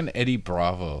movie. fucking Eddie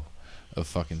Bravo of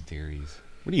fucking theories.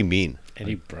 What do you mean?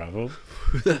 Eddie Bravo?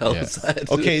 Who the hell Yeah. is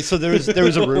that? Okay, so there was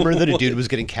a rumor that a dude was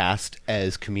getting cast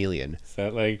as Chameleon. Is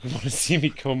that like, want to see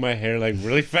me comb my hair like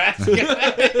really fast?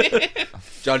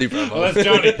 Johnny Oh, Bravo. that's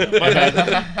Johnny. My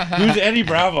bad. Who's Eddie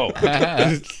Bravo?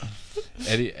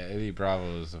 Eddie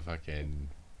Bravo is a fucking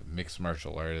mixed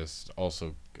martial artist,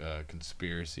 also a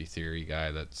conspiracy theory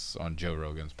guy that's on Joe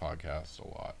Rogan's podcast a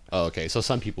lot. Oh, okay, so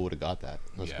some people would have got that.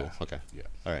 That's Yeah. cool. Okay. Yeah.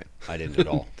 All right. I didn't at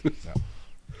all. No.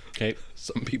 Okay.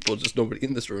 Some people, just nobody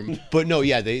in this room. But no,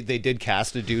 yeah, they did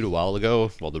cast a dude a while ago.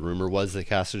 Well, the rumor was they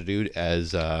casted a dude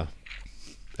as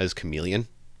Chameleon.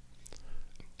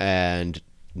 And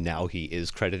now he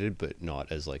is credited, but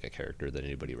not as like a character that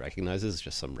anybody recognizes,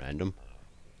 just some random.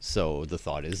 So the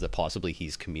thought is that possibly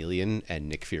he's Chameleon and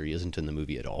Nick Fury isn't in the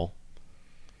movie at all.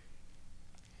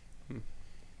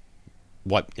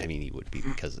 What I mean, he would be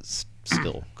because it's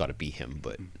still got to be him,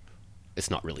 but it's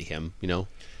not really him, you know.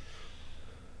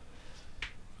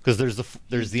 Because there's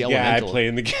the Yeah, I elemental. play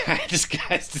in the guy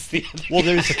disguised as the other. Well,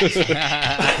 there's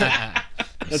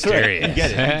that's right. You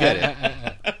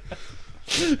get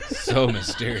it. So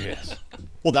mysterious.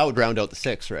 Well, that would round out the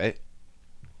six, right?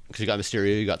 Because you got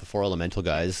Mysterio, you got the four elemental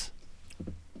guys.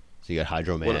 So you got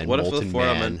Hydro Man, What if the Molten four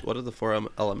Man. what if the four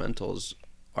elementals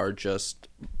are just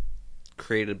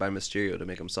created by Mysterio to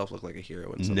make himself look like a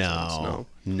hero in some sense?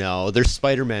 No, they're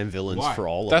Spider-Man villains Why? for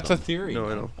all That's of a them. theory. No,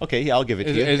 I know. Okay, yeah, I'll give it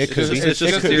to you. It's It could be. It's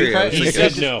just a It could be. theory. I was He thinking-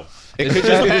 said no. It could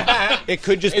just be. It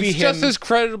could just be It's him. just as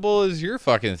creditable as your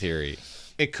fucking theory.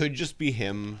 It could just be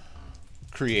him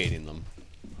creating them.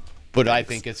 But I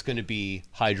think it's going to be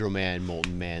Hydro Man,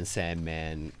 Molten Man,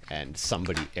 Sandman, and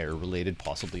somebody air related,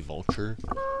 possibly Vulture.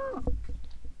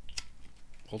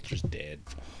 Vulture's dead.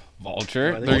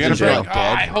 Vulture. think They're gonna Vulture's bring. not dead.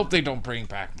 I hope they don't bring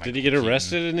back. Michael Did he get Keaton.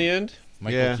 arrested in the end?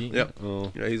 Michael Yeah. Keaton. Yep.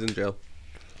 Oh. Yeah, he's in jail.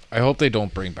 I hope they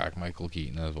don't bring back Michael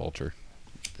Keaton as Vulture.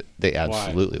 They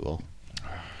absolutely will.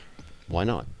 Why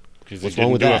not? Because What's he wrong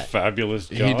didn't with do that? a fabulous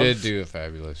job. He did do a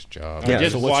fabulous job. I Yeah,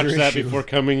 just so what's watched your that issue? before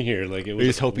coming here. Like it was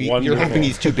You're hoping wonderful.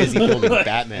 he's too busy filming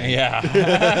Batman. Yeah.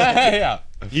 yeah.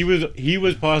 He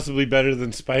was possibly better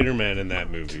than Spider-Man in that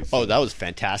movie. so- Oh, that was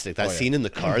fantastic. That Oh, yeah. scene in the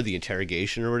car, the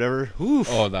interrogation or whatever. Oof.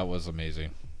 Oh, that was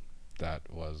amazing. That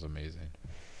was amazing.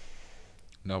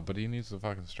 No, but he needs to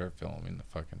fucking start filming the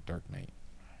fucking Dark Knight,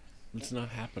 It's not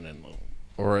happening though.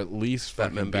 or at least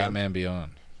fucking Batman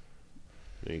Beyond.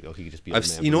 There you go. He could just be.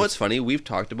 You know what's funny? We've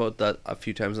talked about that a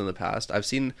few times in the past. I've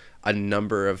seen a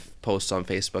number of posts on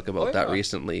Facebook about Oh, that yeah.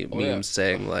 recently. Oh, Memes yeah.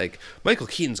 saying like Michael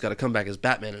Keaton's got to come back as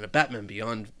Batman in a Batman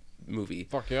Beyond movie.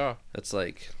 Fuck yeah. It's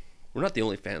like we're not the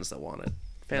only fans that want it.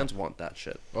 Fans want that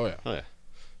shit. Oh yeah. Oh yeah.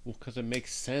 Well, because it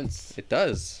makes sense. It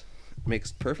does. It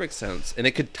makes perfect sense, and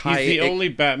it could He's tie. the it- only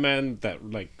Batman that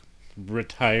like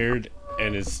retired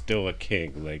and is still a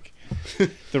king. Like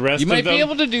the rest You of might them, be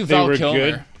able to do they Val were Kilmer.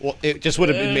 good. Well, it just would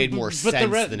have made more but the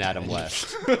sense re- than Adam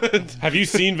West. Have you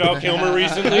seen Val Kilmer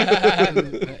recently?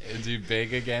 Is he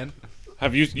big again?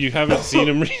 Have you haven't seen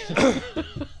him?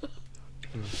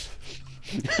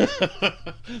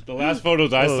 The last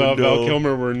photos I saw of Val no.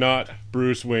 Kilmer were not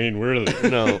Bruce Wayne Worley.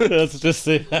 No, Let's just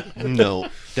say that. no,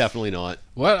 definitely not.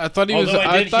 What? I thought he was. Although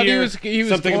I I did thought hear he was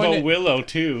something going about to- Willow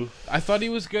too. I thought he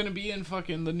was going to be in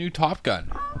fucking the new Top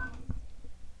Gun.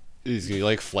 Is he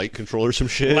like flight control or some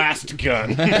shit? Last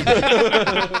Gun.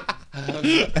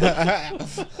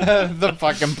 The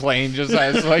fucking plane just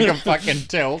has like a fucking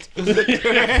tilt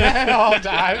at all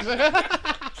times.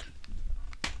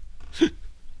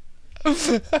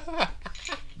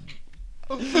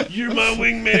 You're my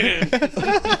wingman.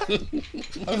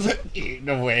 Eating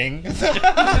a wing.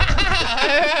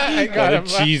 I Got a him.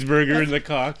 cheeseburger in the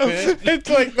cockpit. It's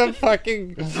like the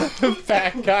fucking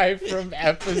fat guy from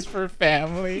F is for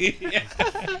Family.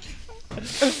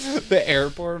 The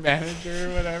airport manager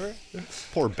or whatever.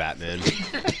 Poor Batman.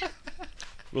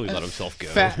 Really let himself go.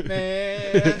 Fat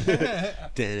man.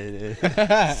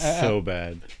 So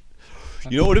bad.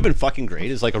 You know what would have been fucking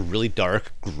great is like a really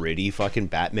dark, gritty fucking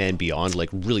Batman Beyond, like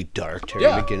really dark Terry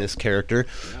Yeah. McGinnis character,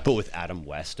 but with Adam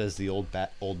West as the old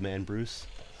man Bruce.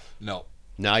 No.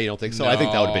 No, you don't think so? I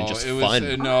think that would have been just it was,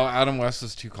 fun. no, Adam West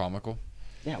is too comical.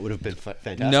 Yeah, it would have been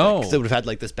fantastic. No. because it would have had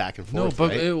like this back and No, forth. but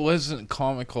right? it wasn't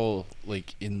comical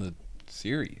like in the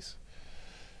series.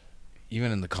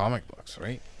 Even in the comic books,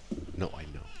 right? No, I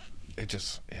know. It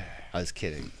just I was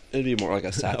kidding. It'd be more like a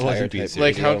I satire wasn't being type.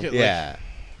 serious. like how deal. could Yeah.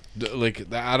 like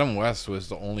the Adam West was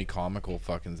the only comical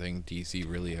fucking thing DC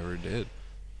really ever did.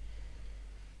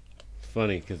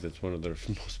 Funny because it's one of their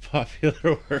most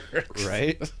popular works.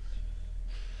 Right?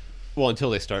 Well, until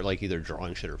they start like either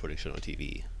drawing shit or putting shit on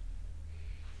TV.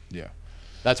 Yeah.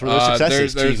 That's where their success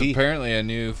is. There's TV. apparently a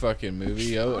new fucking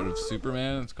movie out of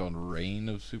Superman. It's called Reign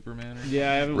of Superman. Or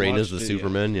Yeah, I haven't Reign watched of the it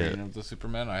Superman, yeah. Reign of the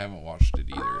Superman. I haven't watched it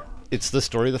either. It's the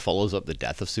story that follows up the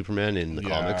death of Superman in the Yeah.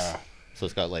 comics. So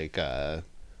it's got like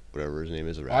whatever his name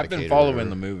is. I've been Eradicator or following whatever.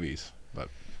 the movies, but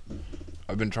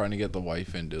I've been trying to get the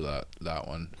wife into that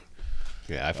one.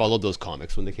 Yeah, I followed those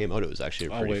comics when they came out. It was actually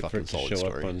a I'll pretty wait for fucking it to solid show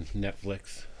story. up on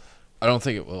Netflix. I don't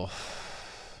think it will.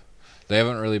 They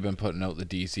haven't really been putting out the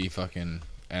DC fucking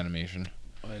animation.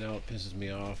 I know, it pisses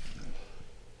me off.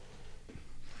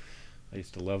 I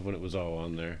used to love when it was all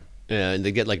on there. Yeah, and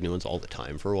they get like new ones all the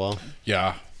time for a while.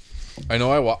 Yeah, I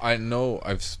know. I know.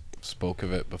 Spoke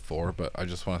of it before, but I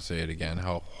just want to say it again.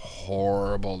 How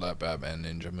horrible that Batman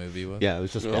Ninja movie was. Yeah, it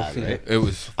was just bad, right? It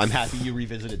was I'm happy you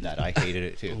revisited that. I hated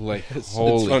it too. like It's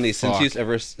holy funny fuck.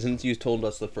 since you told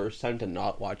us the first time to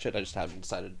not watch it. I just haven't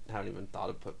even thought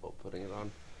of putting it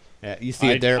on. Yeah, you see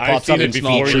it there. It I pops seen up it in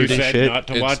before you featured and said shit. not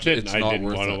to It's- watch it, and it's I not didn't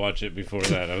worth want to it. watch it before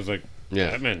that. I was like,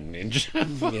 Yeah. Batman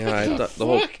Ninja. Yeah, I thought the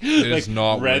whole It is like,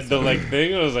 not read worth the it. like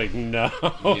thing. I was like, no,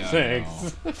 Yeah,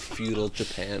 thanks. no. feudal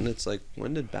Japan. It's like,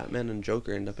 when did Batman and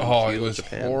Joker end up in Oh, it feudal was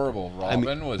Japan? horrible. Robin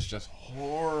mean- was just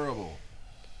horrible.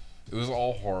 It was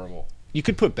all horrible. You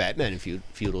could put Batman in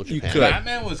feudal Japan. could.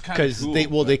 Batman was kind of Because cool. they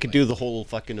but, could do the whole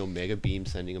fucking Omega Beam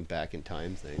sending him back in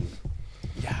time thing.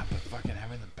 Yeah, but fucking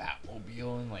having the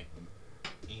Batmobile in like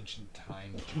ancient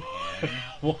times Japan.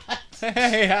 What?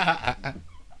 Yeah.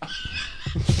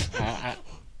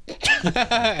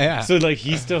 Yeah. So like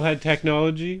he still had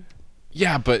technology.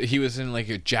 Yeah, but he was in like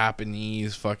a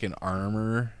Japanese fucking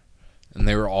armor, and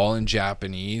they were all in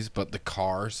Japanese, but the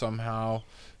car somehow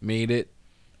made it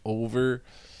over.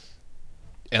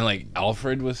 And like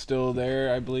Alfred was still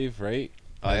there, I believe, right?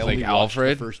 I It was, only like watched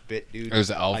Alfred. the first bit, dude. It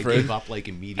was I Alfred? gave up like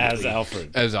immediately. As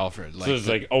Alfred. As Alfred, So it's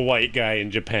the- like a white guy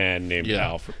in Japan named yeah,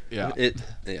 Alfred. yeah.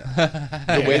 Yeah.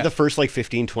 The way the first like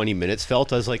 15, 20 minutes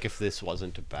felt, I was like, if this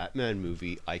wasn't a Batman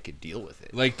movie, I could deal with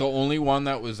it. Like the only one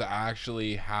that was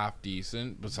actually half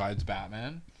decent besides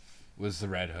Batman was the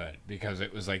Red Hood, because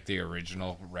it was like the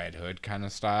original Red Hood kind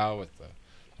of style with the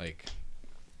like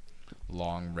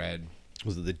long red.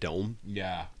 Was it the dome?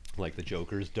 Yeah. Like the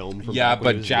Joker's dome from Yeah, back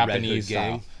when it but was the Red Hood Japanese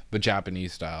gang? style. But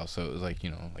Japanese style, so it was like, you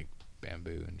know, like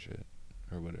bamboo and shit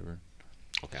or whatever.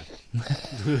 Okay.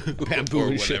 Bamboo Or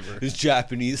and shit. whatever. It's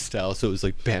Japanese style, so it was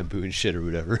like bamboo and shit or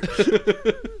whatever.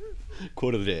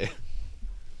 Quote of the day.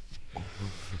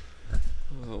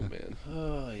 Oh man.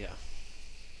 Oh yeah.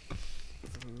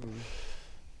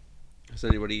 Has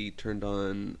anybody turned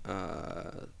on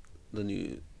the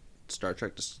new Star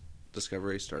Trek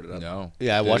Discovery started up? No.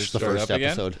 Yeah, I Did it watched the start first up again?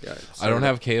 episode. Yeah, it I don't started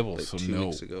have up cable, like so 2 no.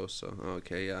 weeks ago. So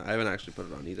okay, yeah, I haven't actually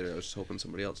put it on either. I was just hoping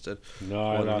somebody else did. No,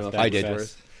 I Wanted to know lost if that. I did.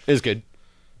 access. It was good.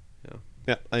 Yeah.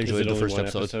 Yeah, I Is enjoyed it the only first one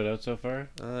episode. out so far?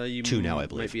 You 2 now, I might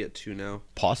believe. be at 2 now.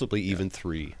 Possibly even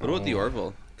 3. What about the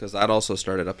Orville? Because that also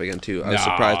started up again too. I was Nah.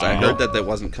 surprised. I heard that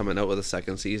wasn't coming out with a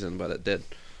second season, but it did.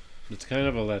 It's kind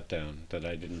of a letdown that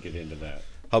I didn't get into that.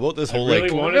 How about this I whole really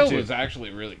like? wanted Real to. was actually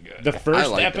really good. The first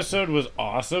liked it. episode was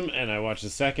awesome, and I watched the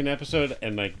second episode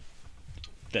and like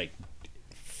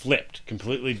flipped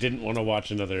completely. Didn't want to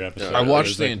watch another episode. I watched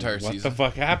was the like, entire what season. the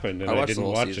fuck happened? And I I, watched the didn't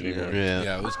whole watch season, anymore. Yeah.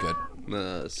 Yeah, it was good.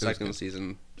 The second good.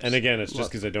 season. And again, it's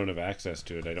just because I don't have access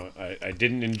to it. I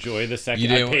didn't enjoy the You second.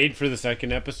 I didn't- paid for the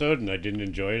second episode, and I didn't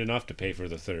enjoy it enough to pay for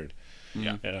the third.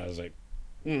 Yeah. And I was like,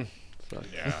 Yeah.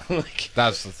 like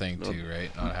That's the thing too,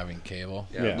 right? Not having cable.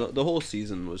 Yeah, Yeah. The whole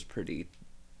season was pretty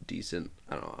decent.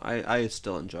 I don't know. I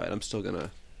still enjoy it. I'm still gonna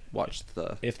watch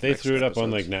the. if they next threw it up on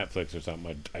like episodes. Netflix or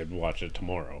something, I'd watch it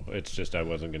tomorrow. It's just I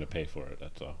wasn't going to pay for it.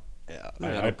 That's all. Yeah. Yeah, I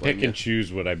I don't blame pick you. and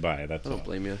choose what I buy. That's I all. don't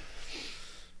blame you.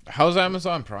 How's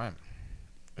Amazon Prime?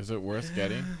 Is it worth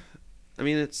getting? I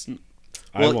mean, it's.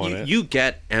 I Well, want it. you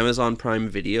get Amazon Prime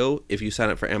Video if you sign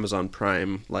up for Amazon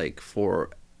Prime, like for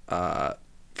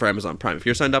Amazon Prime. If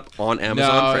you're signed up on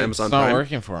Amazon for Amazon it's not Prime,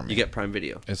 working for me. you get Prime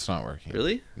Video. It's not working.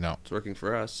 Really? No. It's working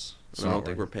for us. It's I don't not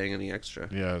think we're paying any extra.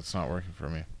 In Yeah, it's not working for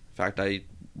me. fact, I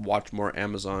watch more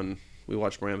Amazon. We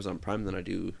watch more Amazon Prime than I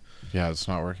do. Yeah, it's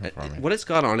not working for me. What it's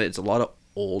got on it, it's a lot of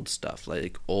old stuff,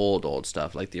 like old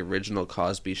stuff, like the original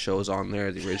Cosby Show's on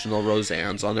there, the original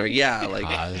Roseanne's on there. Yeah, like.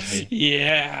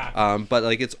 Yeah. But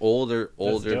like it's older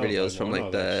dope. videos I from know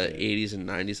like that the shit. 80s and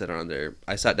 90s that are on there.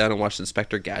 I sat down and watched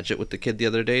Inspector Gadget with the kid the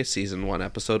other day, season 1,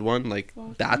 episode 1. Like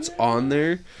that's on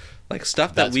there. Like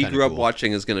stuff that That's we kinda grew up cool.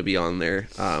 watching is gonna be on there.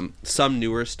 Some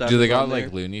newer stuff. Do they is got on there.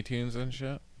 like Looney Tunes and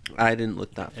shit? I didn't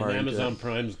look that far And into Amazon it.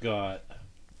 Prime's got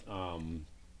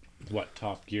what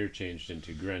Top Gear changed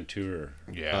into Grand Tour,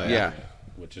 Yeah. Yeah,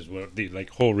 which is what the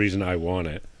whole reason I want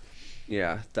it.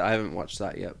 yeah. I haven't watched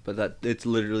that yet, but that it's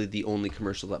literally the only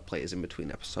commercial that plays in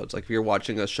between episodes. Like if you're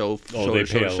watching a show, Oh, they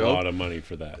pay a lot of money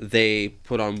for that. they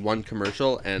put on one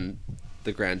commercial and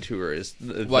the Grand Tour is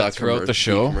What, throughout the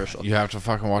show? commercial. You have to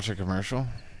fucking watch a commercial?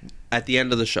 At the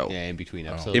end of the show. Yeah, in between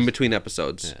episodes. In between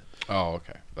episodes, Yeah. Oh,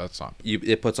 okay. That's not.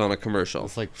 it puts on a commercial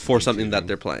It's like for something that YouTubing.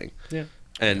 they're playing, Yeah.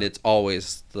 and it's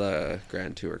always the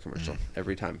Grand Tour commercial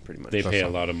every time, pretty much. They That's pay a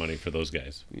not- lot of money for those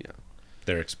guys. Yeah,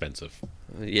 They're expensive.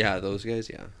 yeah, those guys,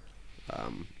 yeah.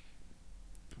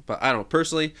 But I don't know.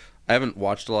 Personally, I haven't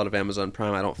watched a lot of Amazon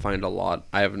Prime. I don't find a lot.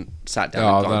 I haven't sat down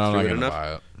Oh, and then gone I'm not through it gonna enough.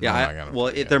 buy it. Yeah, I'm not gonna well,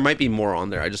 forget there might be more on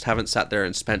there. I just haven't sat there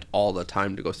and spent all the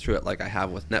time to go through it like I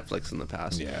have with Netflix in the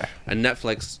past. Yeah. And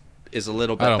Netflix is a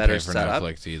little I bit don't better pay for set up.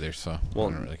 Netflix either, so Well,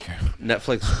 I don't really care.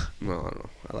 Netflix, well, I don't know.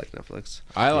 I like Netflix.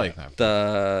 I like Netflix.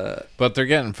 The But they're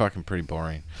getting fucking pretty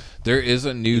boring. There is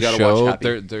a new gotta show. watch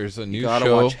Happy. There's a new you gotta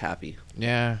show. watch Happy.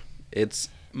 Yeah. It's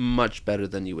much better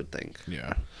than you would think.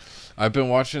 Yeah. I've been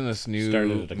watching this new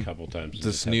Started it a couple times. and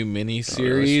this just new had- mini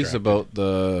series distracted. about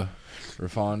the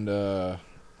Rwanda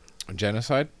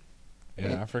genocide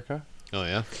in Africa. Oh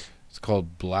yeah. It's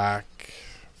called Black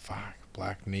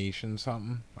Nation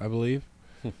something, I believe.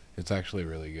 It's actually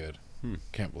really good.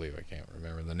 Can't believe I can't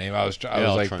remember the name. I was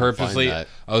I'll like try and find purposely that.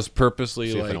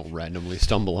 purposely See if I like don't randomly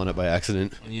stumble on it by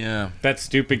accident. yeah. That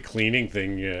stupid cleaning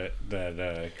thing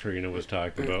that Karina was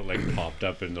talking about, like popped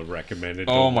up in the recommended.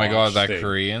 Oh to my god, watch that thing.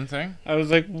 Korean thing? I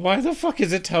was like, why the fuck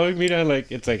is it telling me to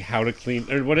like? It's like how to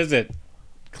clean or what is it?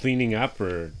 Cleaning up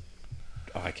or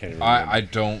I can't remember. I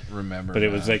don't remember. but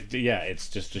it was that. like yeah, it's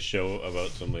just a show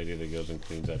about some lady that goes and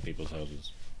cleans up people's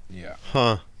houses. yeah.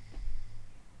 Huh.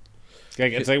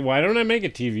 It's like why don't I make a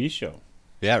TV show?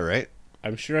 Yeah, right.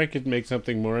 I'm sure I could make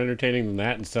something more entertaining than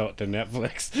that and sell it to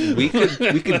Netflix.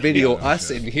 We could video us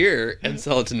in here and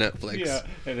sell it to Netflix. Yeah,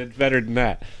 and it's better than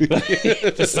that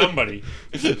to somebody.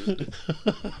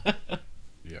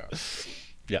 Yeah.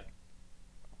 Yeah.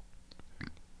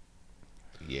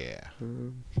 Yeah.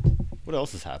 What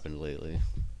else has happened lately?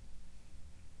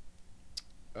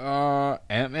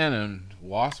 Ant-Man and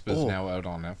Wasp is Oh. now out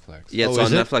on Netflix. Yeah, it's Oh, on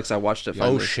is it? Netflix. I watched it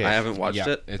finally. shit. I haven't watched Yeah,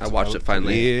 it. it's I watched out it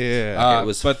finally. Yeah. It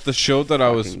was But the show that I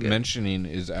was fucking good. mentioning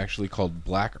is actually called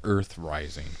Black Earth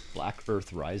Rising. Black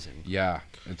Earth Rising. Yeah,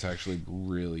 it's actually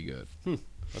really good.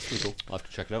 That's pretty cool. I'll have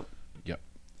to check it out. Yep.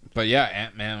 But yeah,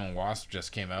 Ant-Man and Wasp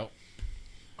just came out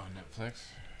on Netflix.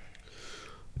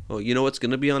 Oh, you know what's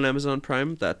going to be on Amazon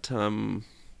Prime that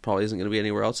probably isn't going to be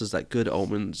anywhere else is that Good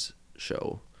Omens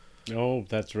show. Oh,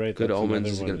 that's right. Good that's Omens another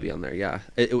is one. going to be on there. Yeah,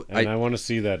 And I want to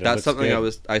see that. It that's looks something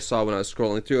good. I saw when I was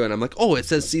scrolling through, and I'm like, oh, it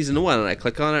says season 1, and I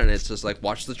click on it, and it's just like,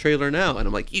 watch the trailer now, and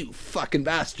I'm like, you fucking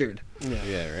bastard.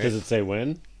 Yeah, right. Does it say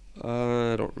when?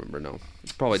 I don't remember. No,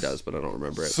 it probably does, but I don't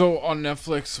remember it. So on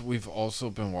Netflix, we've also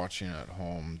been watching at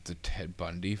home the Ted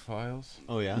Bundy files.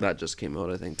 Oh yeah. That just came out,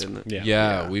 I think, didn't it? Yeah.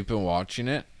 Yeah, we've been watching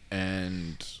it,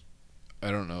 and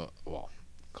I don't know. Well,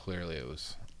 clearly it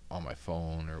was on my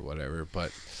phone or whatever,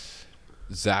 but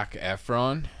Zac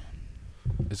Efron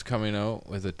is coming out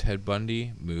with a Ted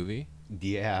Bundy movie.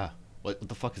 Yeah. What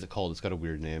the fuck is it called? It's got a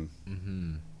weird name.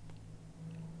 Mm-hmm.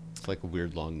 It's like a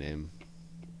weird long name.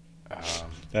 That's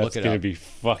Look it gonna up. be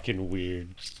fucking weird.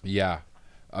 Yeah,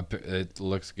 it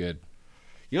looks good.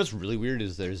 You know what's really weird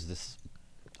is there's this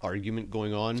argument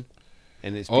going on,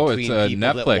 and it's Oh, between it's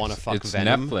people that want Netflix. to fuck It's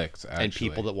Venom Netflix, and actually.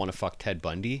 people that want to fuck Ted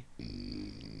Bundy,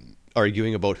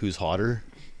 arguing about who's hotter.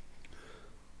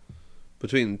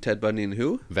 Between Ted Bundy and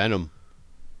who? Venom.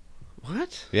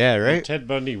 What? Yeah, right. Ted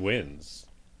Bundy wins.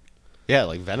 Yeah,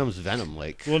 like Venom's Venom.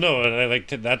 Like, Well, no, I like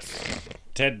that's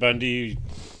Ted Bundy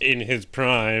in his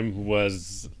prime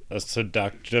was a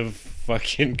seductive,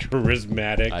 fucking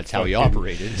charismatic. that's how he fucking-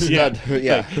 operated. Yeah,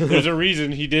 Yeah. like, there's a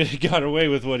reason he got away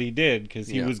with what he did because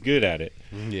he Yeah. was good at it.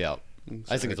 Yeah. I think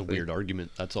it's a Exactly. weird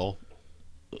argument. That's all.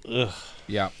 Ugh,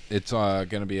 Yeah, it's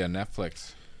gonna be a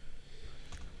Netflix.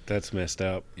 that's messed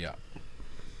up. Yeah,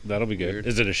 That'll be good. Weird.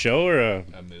 Is it a show or a?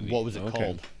 a movie. What was it Okay.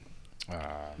 called?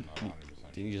 Not 100%.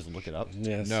 Didn't you just look it up?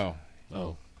 Yes. No,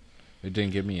 Oh. it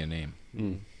didn't give me a name.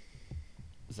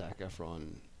 Zac Efron.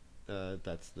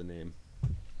 That's the name.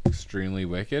 Extremely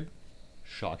Wicked.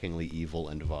 Shockingly evil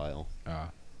and vile. Uh,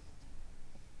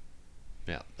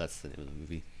 Yeah, that's the name of the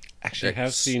movie. Actually, I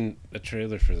have seen a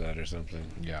trailer for that or something.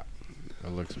 yeah, it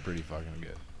looks pretty fucking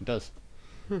good. It does.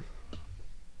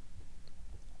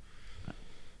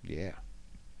 Yeah.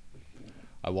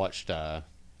 I watched that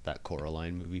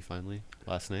Coraline movie finally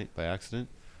last night by accident.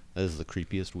 That is the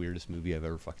creepiest, weirdest movie I've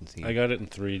ever fucking seen. I got it in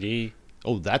 3D.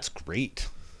 Oh, that's great.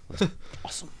 That's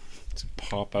awesome.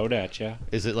 Pop out at ya.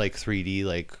 Is it like 3D,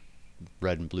 like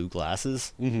red and blue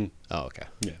glasses? Mm-hmm. Oh, okay.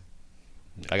 Yeah.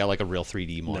 I got like a real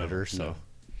 3D monitor, so no.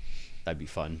 that'd be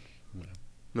fun.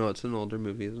 No, it's an older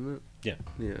movie, isn't it? Yeah.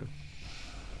 Yeah.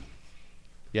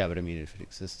 Yeah, but I mean, if it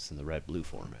exists in the red blue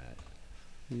format.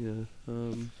 Yeah.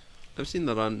 I've seen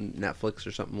that on Netflix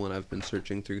or something when I've been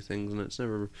searching through things, and it's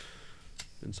never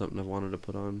been something I've wanted to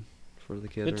put on for the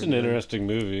kid. It's an interesting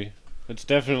movie. It's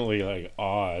definitely like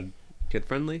odd. Kid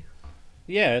friendly.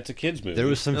 Yeah, it's a kids movie. There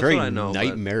was some That's very what I know, but-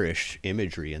 nightmarish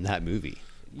imagery in that movie.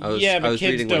 I was, yeah, but I was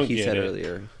kids reading don't what he get said it.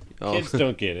 earlier. Oh, Kids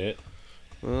don't get it.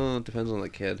 well, it depends on the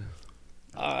kid.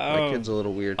 My kid's a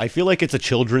little weird. I feel like it's a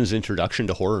children's introduction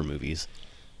to horror movies.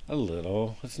 A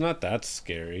little. It's not that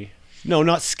scary. No,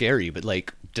 not scary, but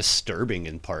like disturbing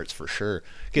in parts for sure.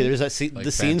 Okay, there's that scene, Like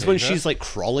the scenes when Fantasia? she's like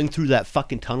crawling through that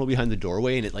fucking tunnel behind the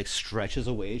doorway and it like stretches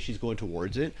away as she's going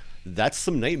towards it. That's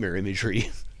some nightmare imagery.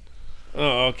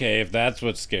 Oh, okay. If that's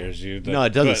what scares you. No,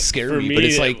 it doesn't but scare for me, but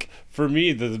it's like- For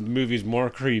me, the movie's more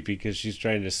creepy because she's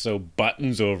trying to sew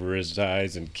buttons over his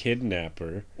eyes and kidnap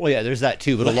her. Well, yeah, there's that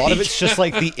too, but a lot of it's just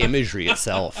like the imagery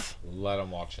itself. Let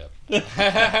him watch it.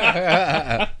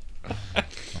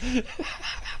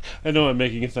 I know I'm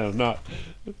making it sound not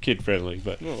kid friendly,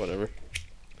 but Well, whatever.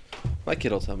 My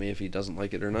kid will tell me if he doesn't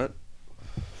like it or not.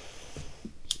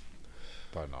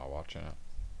 But not watching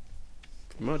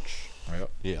it. Much.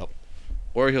 Yep. Yep.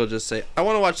 Or he'll just say, "I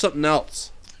want to watch something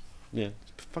else." yeah,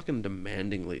 He's fucking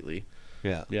demanding lately.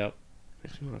 Yeah. yep.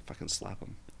 Makes me want to fucking slap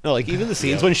him. No, like even the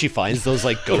scenes when she finds those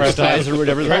like ghost eyes or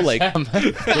whatever, though, like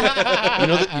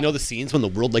you know the scenes when the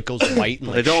world like goes white and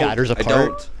I like don't. shatters I apart.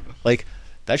 don't. Like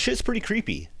that shit's pretty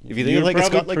creepy. If you think You're like it's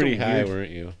probably got like pretty a high, weird,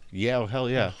 weren't you? yeah, well, hell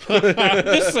yeah.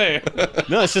 Just saying.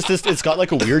 No, it's just this, it's got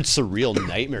like a weird surreal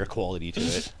nightmare quality to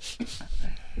it.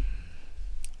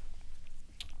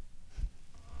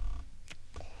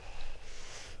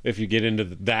 If you get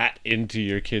into into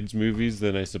your kids' movies,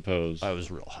 then I suppose. I was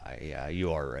real high. Yeah,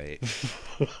 you are right.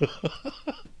 I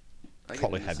get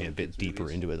Probably into had me a some bit kids' deeper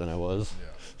movies. into it than I was.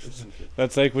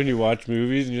 That's like when you watch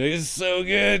movies and you're like, "It's so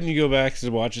good," and you go back to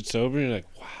watch it sober, and you're like,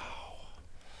 "Wow!"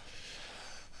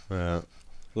 Yeah.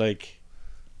 Like,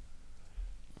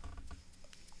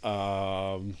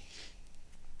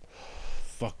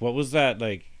 fuck, what was that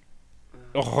like?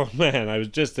 Oh man, I was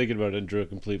just thinking about it and drew a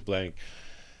complete blank.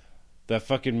 That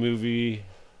fucking movie.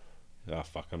 Oh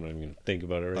fuck, I'm not even gonna think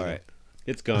about it right All now. right.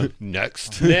 It's gone.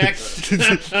 Next. Next.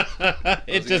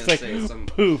 It's just like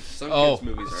poof. Some Oh, kids'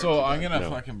 movies aren't so too I'm bad. gonna No.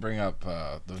 fucking bring up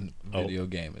the video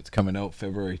game. It's coming out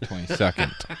February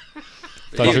 22nd.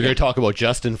 Thought you were gonna talk about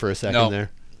Justin for a second No.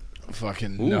 there.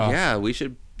 Fucking Ooh, no. yeah, we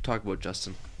should talk about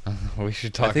Justin. We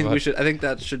should talk. I think about, we should. I think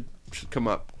that should come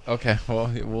up. Okay,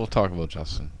 well we'll talk about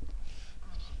Justin,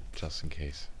 just in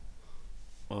case.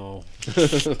 Oh,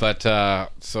 But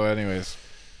so, anyways,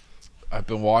 I've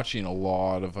been watching a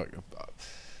lot of.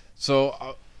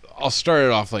 So I'll start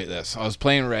it off like this. I was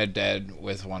playing Red Dead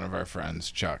with one of our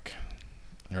friends, Chuck,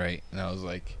 right? And I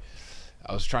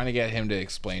was trying to get him to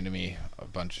explain to me a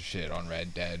bunch of shit on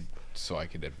Red Dead, so I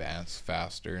could advance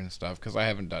faster and stuff, because I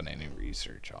haven't done any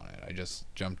research on it. I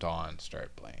just jumped on,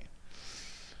 started playing.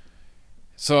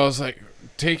 So I was like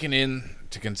taking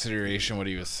into consideration what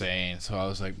he was saying. So I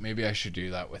was like, maybe I should do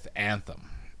that with Anthem.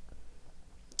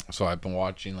 So I've been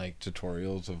watching like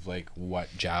tutorials of like what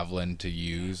javelin to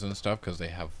use and stuff, because they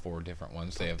have 4 different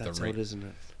ones. They have That's the out, isn't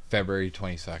it? February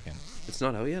 22nd. It's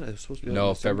not out yet. It's supposed to be out No,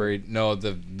 in December. February. No,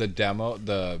 the demo,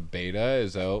 the beta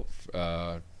is out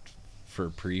for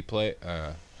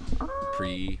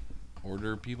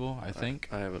pre-order people, I think.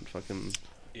 I haven't fucking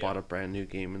bought a brand new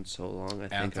game in so long. I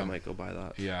think I Anthem. might go buy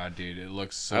that. Yeah, dude, it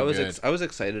looks so I was good. I was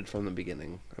excited from the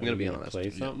beginning. I'm gonna be honest. Play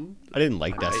something. I didn't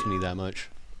like I might. Destiny that much.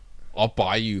 I'll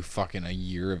buy you fucking a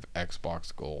year of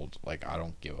Xbox Gold. Like, I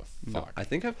don't give a No, fuck. I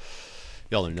think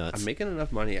Y'all are nuts. I'm making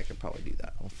enough money. I could probably do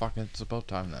that. Well, fucking, it's about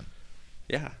time then.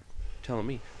 Yeah, telling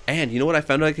me. And you know what I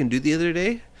found out I can do the other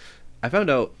day? I found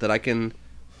out that I can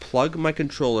plug my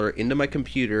controller into my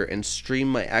computer and stream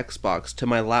my Xbox to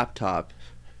my laptop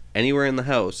anywhere in the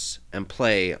house and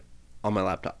play on my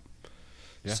laptop.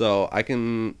 Yeah. So I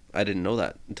didn't know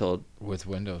that until With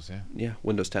Windows, yeah.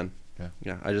 Windows 10.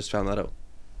 Yeah. I just found that out.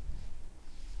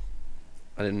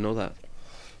 I didn't know that.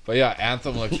 But yeah,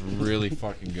 Anthem looks really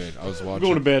fucking good. I was I'm watching.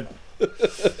 going to bed.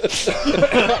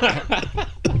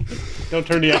 Don't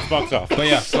turn the Xbox off. But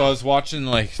yeah, so I was watching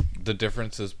like the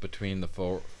differences between the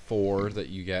four that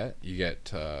you get. You get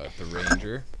the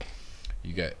Ranger,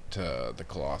 you get the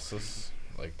Colossus,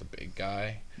 like the big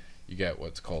guy. You get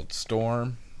what's called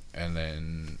Storm, and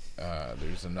then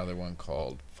there's another one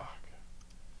called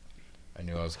I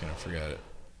knew I was gonna forget it.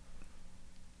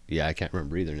 Yeah, I can't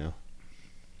remember either now.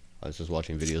 I was just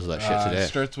watching videos of that shit It today.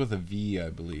 starts with a V, I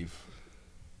believe.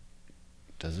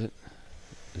 Does it?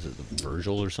 Is it the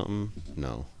Virgil or something?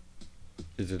 No.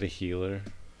 Is it a healer?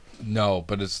 No,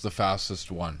 but it's the fastest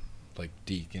one, like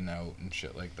deacon out and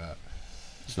shit like that.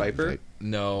 It's not Viper?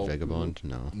 No, Vagabond?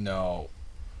 No. no.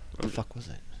 What the fuck was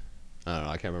it? I don't know.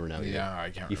 I can't remember now. Either. Yeah, I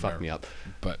can't. You remember. fucked me up.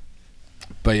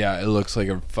 But yeah, it looks like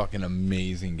a fucking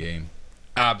amazing game.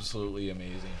 Absolutely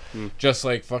amazing. Just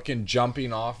like fucking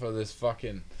jumping off of this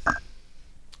fucking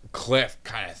cliff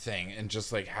kind of thing, and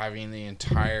just like having the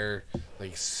entire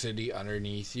like city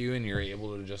underneath you, and you're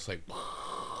able to just like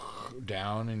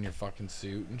down in your fucking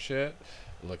suit and shit.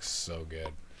 It looks so good.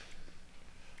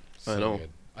 I know. Good.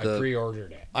 I The-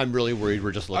 pre-ordered it. I'm really worried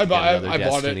we're just looking at another I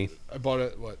bought Destiny. it. I bought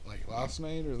it what, like last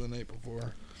night or the night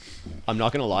before? I'm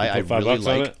not gonna lie. I Put $5 really on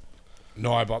like. it?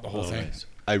 No, I bought the whole Oh, thing. nice.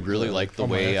 I really like the On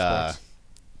my way Xbox.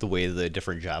 the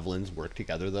different javelins work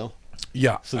together, though.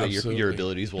 Yeah, So that your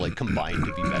abilities will like combine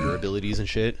to be better abilities and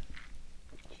shit.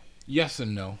 Yes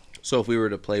and no. So if we were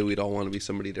to play, we'd all want to be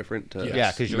somebody different to Yes.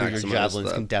 Yeah, because your maximize javelins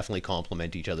that. can definitely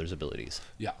complement each other's abilities.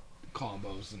 Yeah,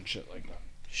 combos and shit like that.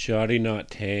 Shoddy, not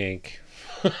tank.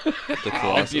 the I'll be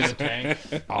Colossus. the tank.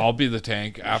 I'll be the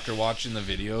tank after watching the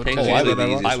video. Tank's today usually that I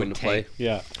the watched. easiest I would one to play. tank.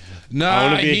 Yeah. Nah, I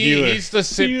wanna be a healer. he's the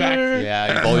sit back. Healer.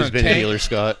 Yeah, you've always been a Tank. healer,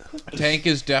 Scott. Tank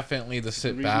is definitely the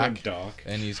sit Reason I'm back, Doc.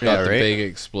 and he's Yeah, got the right? big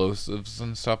explosives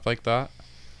and stuff like that.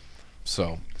 So, We're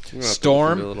gonna have to look into it a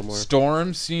Storm. little more.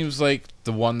 Storm seems like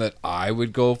the one that I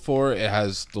would go for. It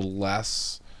has the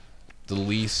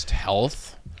least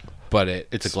health, but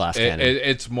It's a glass it- cannon.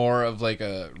 it's more of like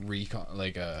a recon,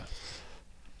 like a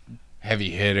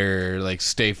heavy hitter, like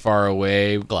stay far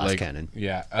away. Glass like, cannon.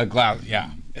 Yeah, a glass.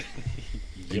 Yeah,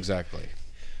 exactly.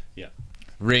 Yeah.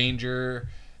 Ranger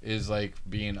is like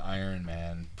being Iron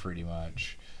Man, pretty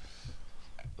much.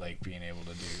 Like being able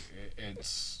to do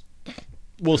it's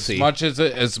We'll as see. much as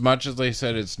they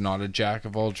said it's not a jack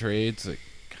of all trades. It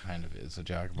kind of is a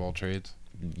jack of all trades.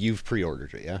 You've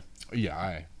pre-ordered it, yeah? Yeah,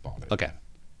 I bought it. Okay.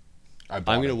 I'm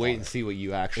I'm gonna wait and see what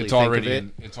you actually It's think already of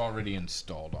it. it's already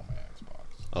installed on my Xbox.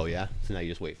 Oh yeah. So now you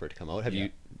just wait for it to come out. Have Yeah. you?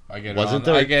 I get Wasn't it.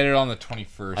 there- I get it on the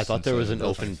 21st. I thought there was an instead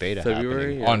of open beta February?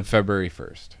 happening. Yeah. on February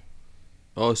 1st.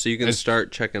 Oh, so you can It's-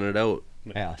 start checking it out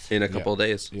Yeah. in a couple of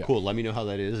days. Yeah. Cool. Let me know how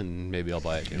that is, and maybe I'll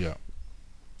buy it. Too. Yeah.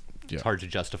 It's hard to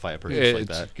justify a purchase It's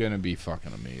like that. gonna be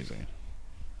fucking amazing.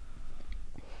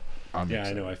 I'm Yeah, I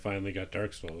excited. know. I finally got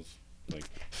Dark Souls like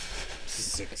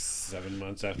 6-7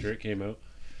 months after it came out.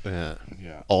 Yeah.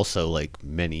 Yeah. Also, like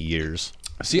many years.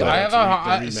 See, But I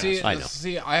have it's a the see. remaster. I know.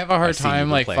 See, I have a hard I've seen you time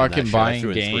been like playing that fucking shit. I buying threw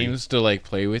in 3. games to like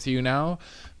play with you now,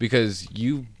 because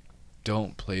you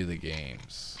don't play the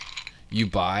games. You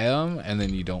buy them and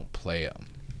then you don't play them.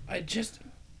 I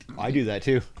do that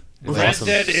too. It's Red awesome.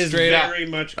 Dead is Straight up. very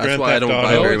much That's Grand why I Theft don't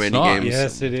buy Auto. very it's many not. games.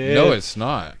 Yes, it is. No, it's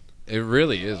not. It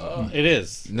really isn't. It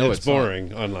is. No, it's it's not.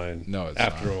 boring online. No, it's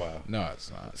after not. a while. No,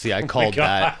 it's not. See, I called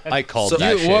God. that. I called So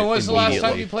that You, shit when was the last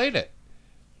time immediately. you played it?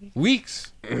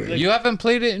 Weeks. You haven't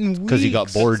played it in weeks. Because you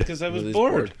got bored. Because I was He's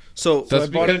bored. So So I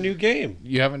That's bought a because- new game.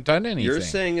 You haven't done anything. you're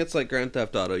saying it's like Grand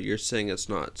Theft Auto. You're saying it's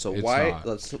not. So It's why?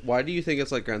 not. Why do you think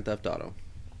it's like Grand Theft Auto?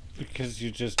 Because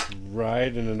you just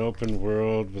ride in an open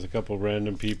world with a couple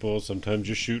random people. Sometimes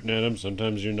you're shooting at them,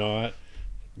 sometimes you're not.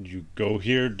 You go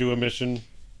here, do a mission.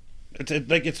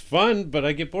 It's fun, but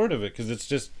I get bored of it because it's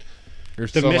just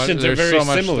There's the missions are there's very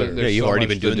much similar. there's Yeah, you've so already much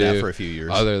been to doing that do for a few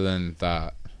years. Other than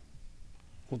that,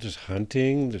 well, there's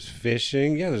hunting, there's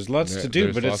fishing. Yeah, there's lots to do,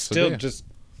 there's but it's lots to still do. just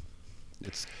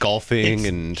It's golfing it's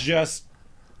and just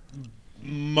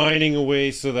mining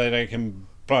away so that I can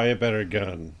buy a better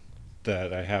gun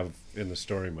that I have in the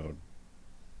story mode.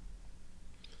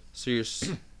 So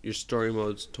your story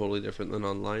mode's totally different than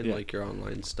online, Yeah. like your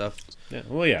online stuff. Yeah,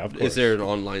 well, yeah, of course. Is there an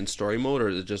online story mode, or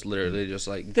is it just literally just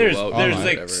like There's go out there's and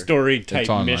like whatever? story type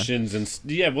online. missions and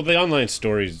yeah. Well, the online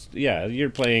stories, yeah, you're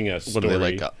playing a what story. are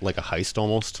they like a heist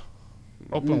almost?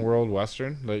 open world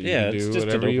western that you Yeah, can it's do just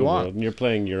whatever an you open want. world, and you're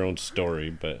playing your own story,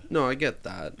 but No, I get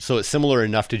that. So it's similar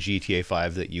enough to GTA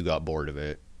 5 that you got bored of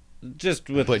it, just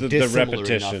with but the dissimilar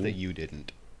repetition. enough that you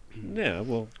didn't. Yeah,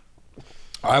 well,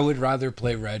 I would rather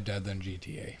play Red Dead than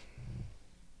GTA.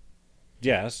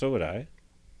 yeah, so would I.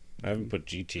 I haven't put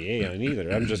GTA on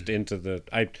either. I'm just into the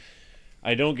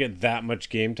I don't get that much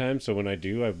game time, so when I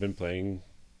do, I've been playing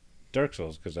Dark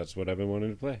Souls because that's what I've been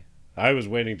wanting to play. I was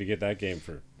waiting to get that game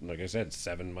for, like I said,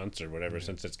 7 months or whatever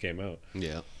since it came out.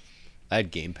 Yeah. I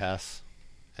had Game Pass,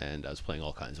 and I was playing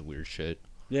all kinds of weird shit.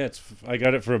 Yeah, I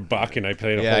got it for $1 and I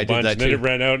played a Yeah, I whole did bunch, that and then too. it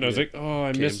ran out, and I was like, oh,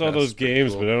 I Game miss all Pass those is pretty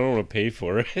games, cool. but I don't want to pay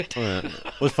for it.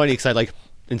 It was funny because I like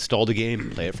installed a game,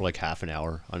 play it for like half an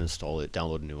hour, uninstall it,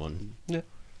 download a new one. Yeah.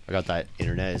 I got that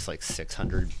internet. It's like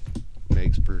 600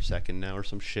 megs per second now or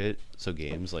some shit. So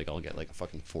games, like I'll get like a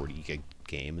fucking 40 gig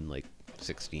game in like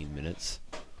 16 minutes.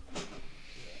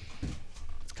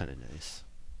 It's kind of nice.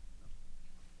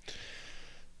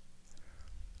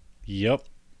 Yep.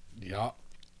 Yeah.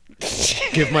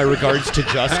 Give my regards to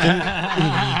Justin.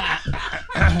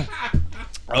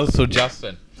 Oh, so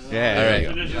Justin. Yeah. All right.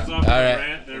 Finish us off All with a right.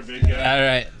 rant there, big guy. All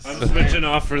right. I'm switching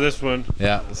off for this one.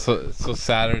 Yeah. So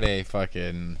Saturday,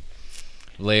 fucking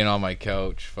laying on my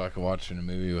couch, fucking watching a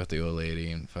movie with the old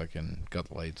lady, and fucking got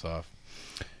the lights off,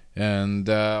 and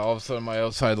all of a sudden my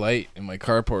outside light in my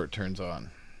carport turns on.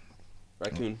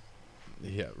 Raccoon.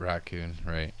 Yeah, raccoon,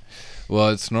 right. Well,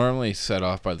 it's normally set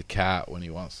off by the cat when he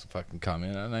wants to fucking come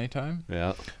in at nighttime,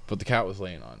 Yeah. but the cat was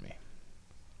laying on me.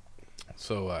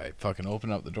 So I fucking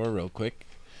opened up the door real quick.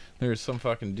 There's some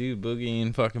fucking dude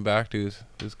boogieing fucking back to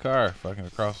his car, fucking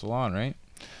across the lawn, right?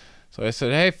 So I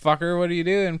said, hey, fucker, what are you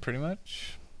doing, pretty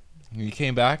much? And he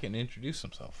came back and introduced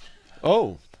himself.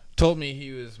 Oh. Told me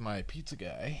he was my pizza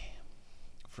guy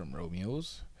from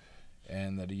Romeo's,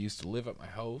 and that he used to live at my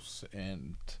house,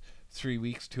 and 3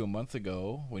 weeks to a month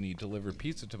ago, when he delivered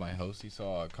pizza to my house, he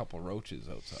saw a couple roaches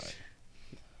outside.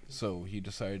 So he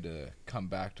decided to come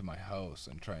back to my house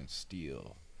and try and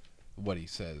steal what he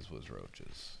says was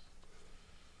roaches.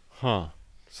 Huh.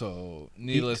 So,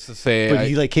 needless to say, But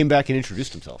he like came back and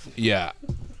introduced himself. yeah,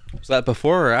 Was that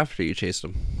before or after you chased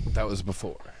him? that was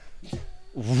before.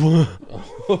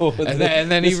 Oh,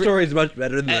 and then he this story's much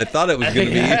better than I thought it was going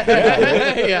to be. yeah.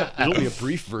 There's only a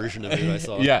brief version of it I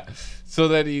saw. Yeah. So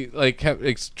that he like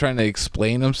kept trying to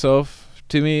explain himself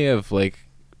to me of like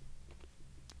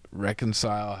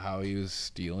reconcile how he was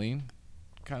stealing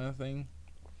kind of thing.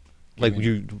 Like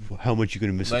how much you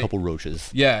gonna miss a Like- couple roaches?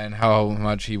 Yeah, and how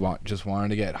much he just wanted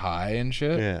to get high and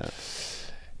shit. Yeah.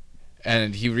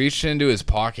 And he reached into his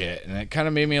pocket, and it kind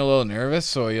of made me a little nervous,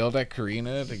 so I yelled at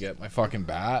Karina to get my fucking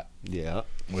bat, Yeah.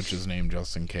 which is named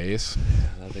just in case.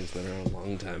 That thing's been around a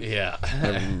long time. Yeah. I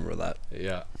remember that.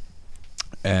 Yeah.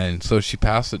 And so she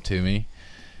passed it to me,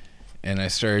 and I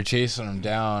started chasing him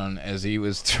down as he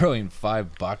was throwing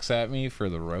 $5 at me for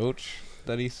the roach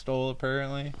that he stole,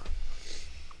 apparently.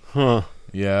 Huh.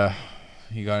 Yeah.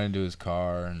 He got into his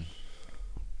car, and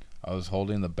I was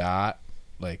holding the bat,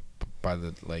 like, by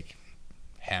the, like,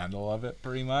 handle of it,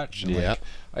 pretty much. And, Yeah. like,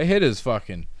 I hit his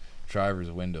fucking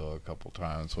driver's window a couple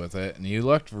times with it, and he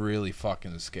looked really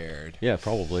fucking scared. Yeah,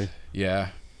 probably. Yeah.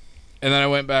 And then I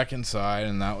went back inside,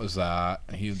 and that was that.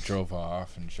 He drove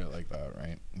off and shit like that,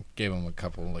 right? Gave him a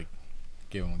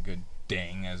good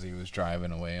ding as he was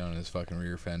driving away on his fucking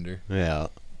rear fender. Yeah.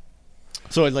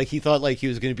 So like he thought like he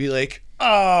was gonna be like,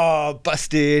 oh,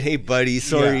 busted. Hey, buddy,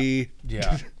 sorry.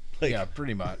 Yeah. Like- Yeah,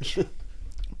 pretty much.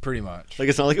 Pretty much. Like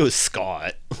it's not like it was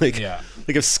Scott. Like Yeah.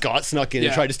 Like if Scott snuck in Yeah.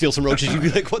 and tried to steal some roaches, you'd be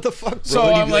like, what the fuck, bro? So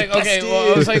And he'd I'm be like, okay, "Busted."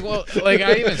 well, I was like, well, like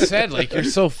I even said, like, you're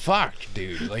so fucked,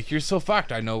 dude. Like, you're so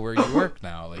fucked. I know where you work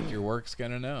now. Like, your work's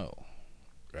gonna know,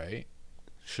 right?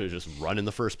 Should have just run in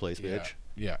the first place, bitch.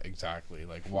 Yeah, exactly.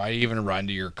 Like, why even run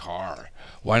to your car?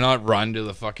 Why not run to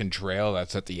the fucking trail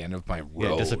that's at the end of my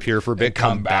road? Yeah, disappear for a bit, and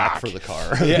come back for the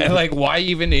car. Yeah, like, why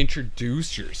even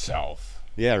introduce yourself?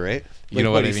 Yeah, right. You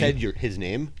know what I he mean? said his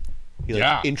name. He like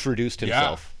Yeah. introduced Yeah.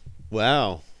 himself.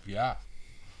 Wow. Yeah.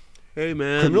 Hey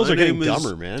man, Criminals my are getting name is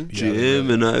dumber, man.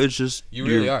 Jim, and I was just You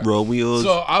really your are. Romeo's.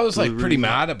 So I was like delivery pretty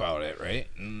man. mad about it, right?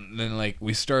 And then like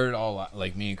we started all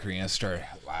like me and Karina started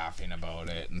laughing about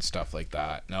it and stuff like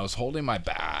that. And I was holding my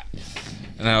bat,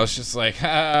 and I was just like,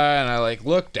 and I like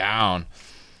looked down,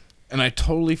 and I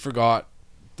totally forgot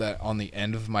that on the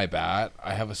end of my bat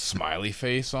I have a smiley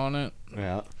face on it.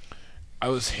 Yeah. I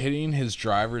was hitting his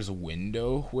driver's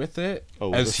window with it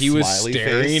Oh, as with a he was smiley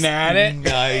staring face? at it.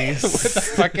 Nice. With a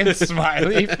fucking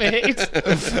smiley face.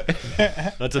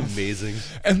 That's amazing.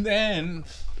 And then,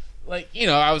 like, you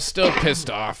know, I was still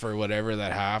pissed off or whatever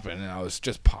that happened, and I was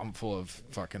just pumped full of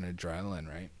fucking adrenaline,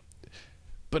 right?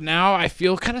 But now I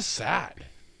feel kind of sad.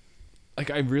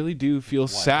 Like, I really do feel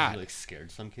sad. Like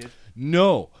scared some kid.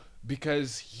 No,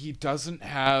 because he doesn't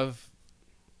have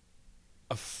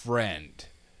a friend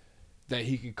that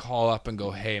he could call up and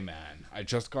go, hey, man, I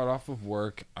just got off of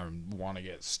work. I want to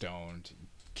get stoned.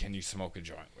 Can you smoke a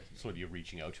joint with me? So are you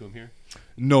reaching out to him here?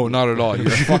 No, not at all. You're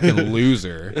a fucking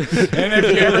loser. And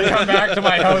if you ever come back to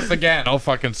my house again, I'll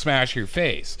fucking smash your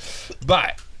face.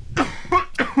 But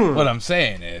what I'm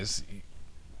saying is,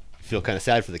 Feel kind of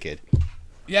sad for the kid.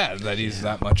 yeah, that he's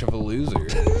that much of a loser.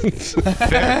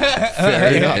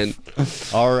 Fair enough. And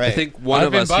All right. I think one I've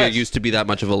of been us here buzzed. used to be that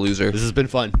much of a loser. This has been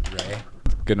fun. Ray,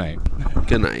 good night.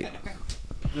 Good night.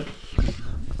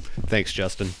 Thanks,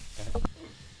 Justin.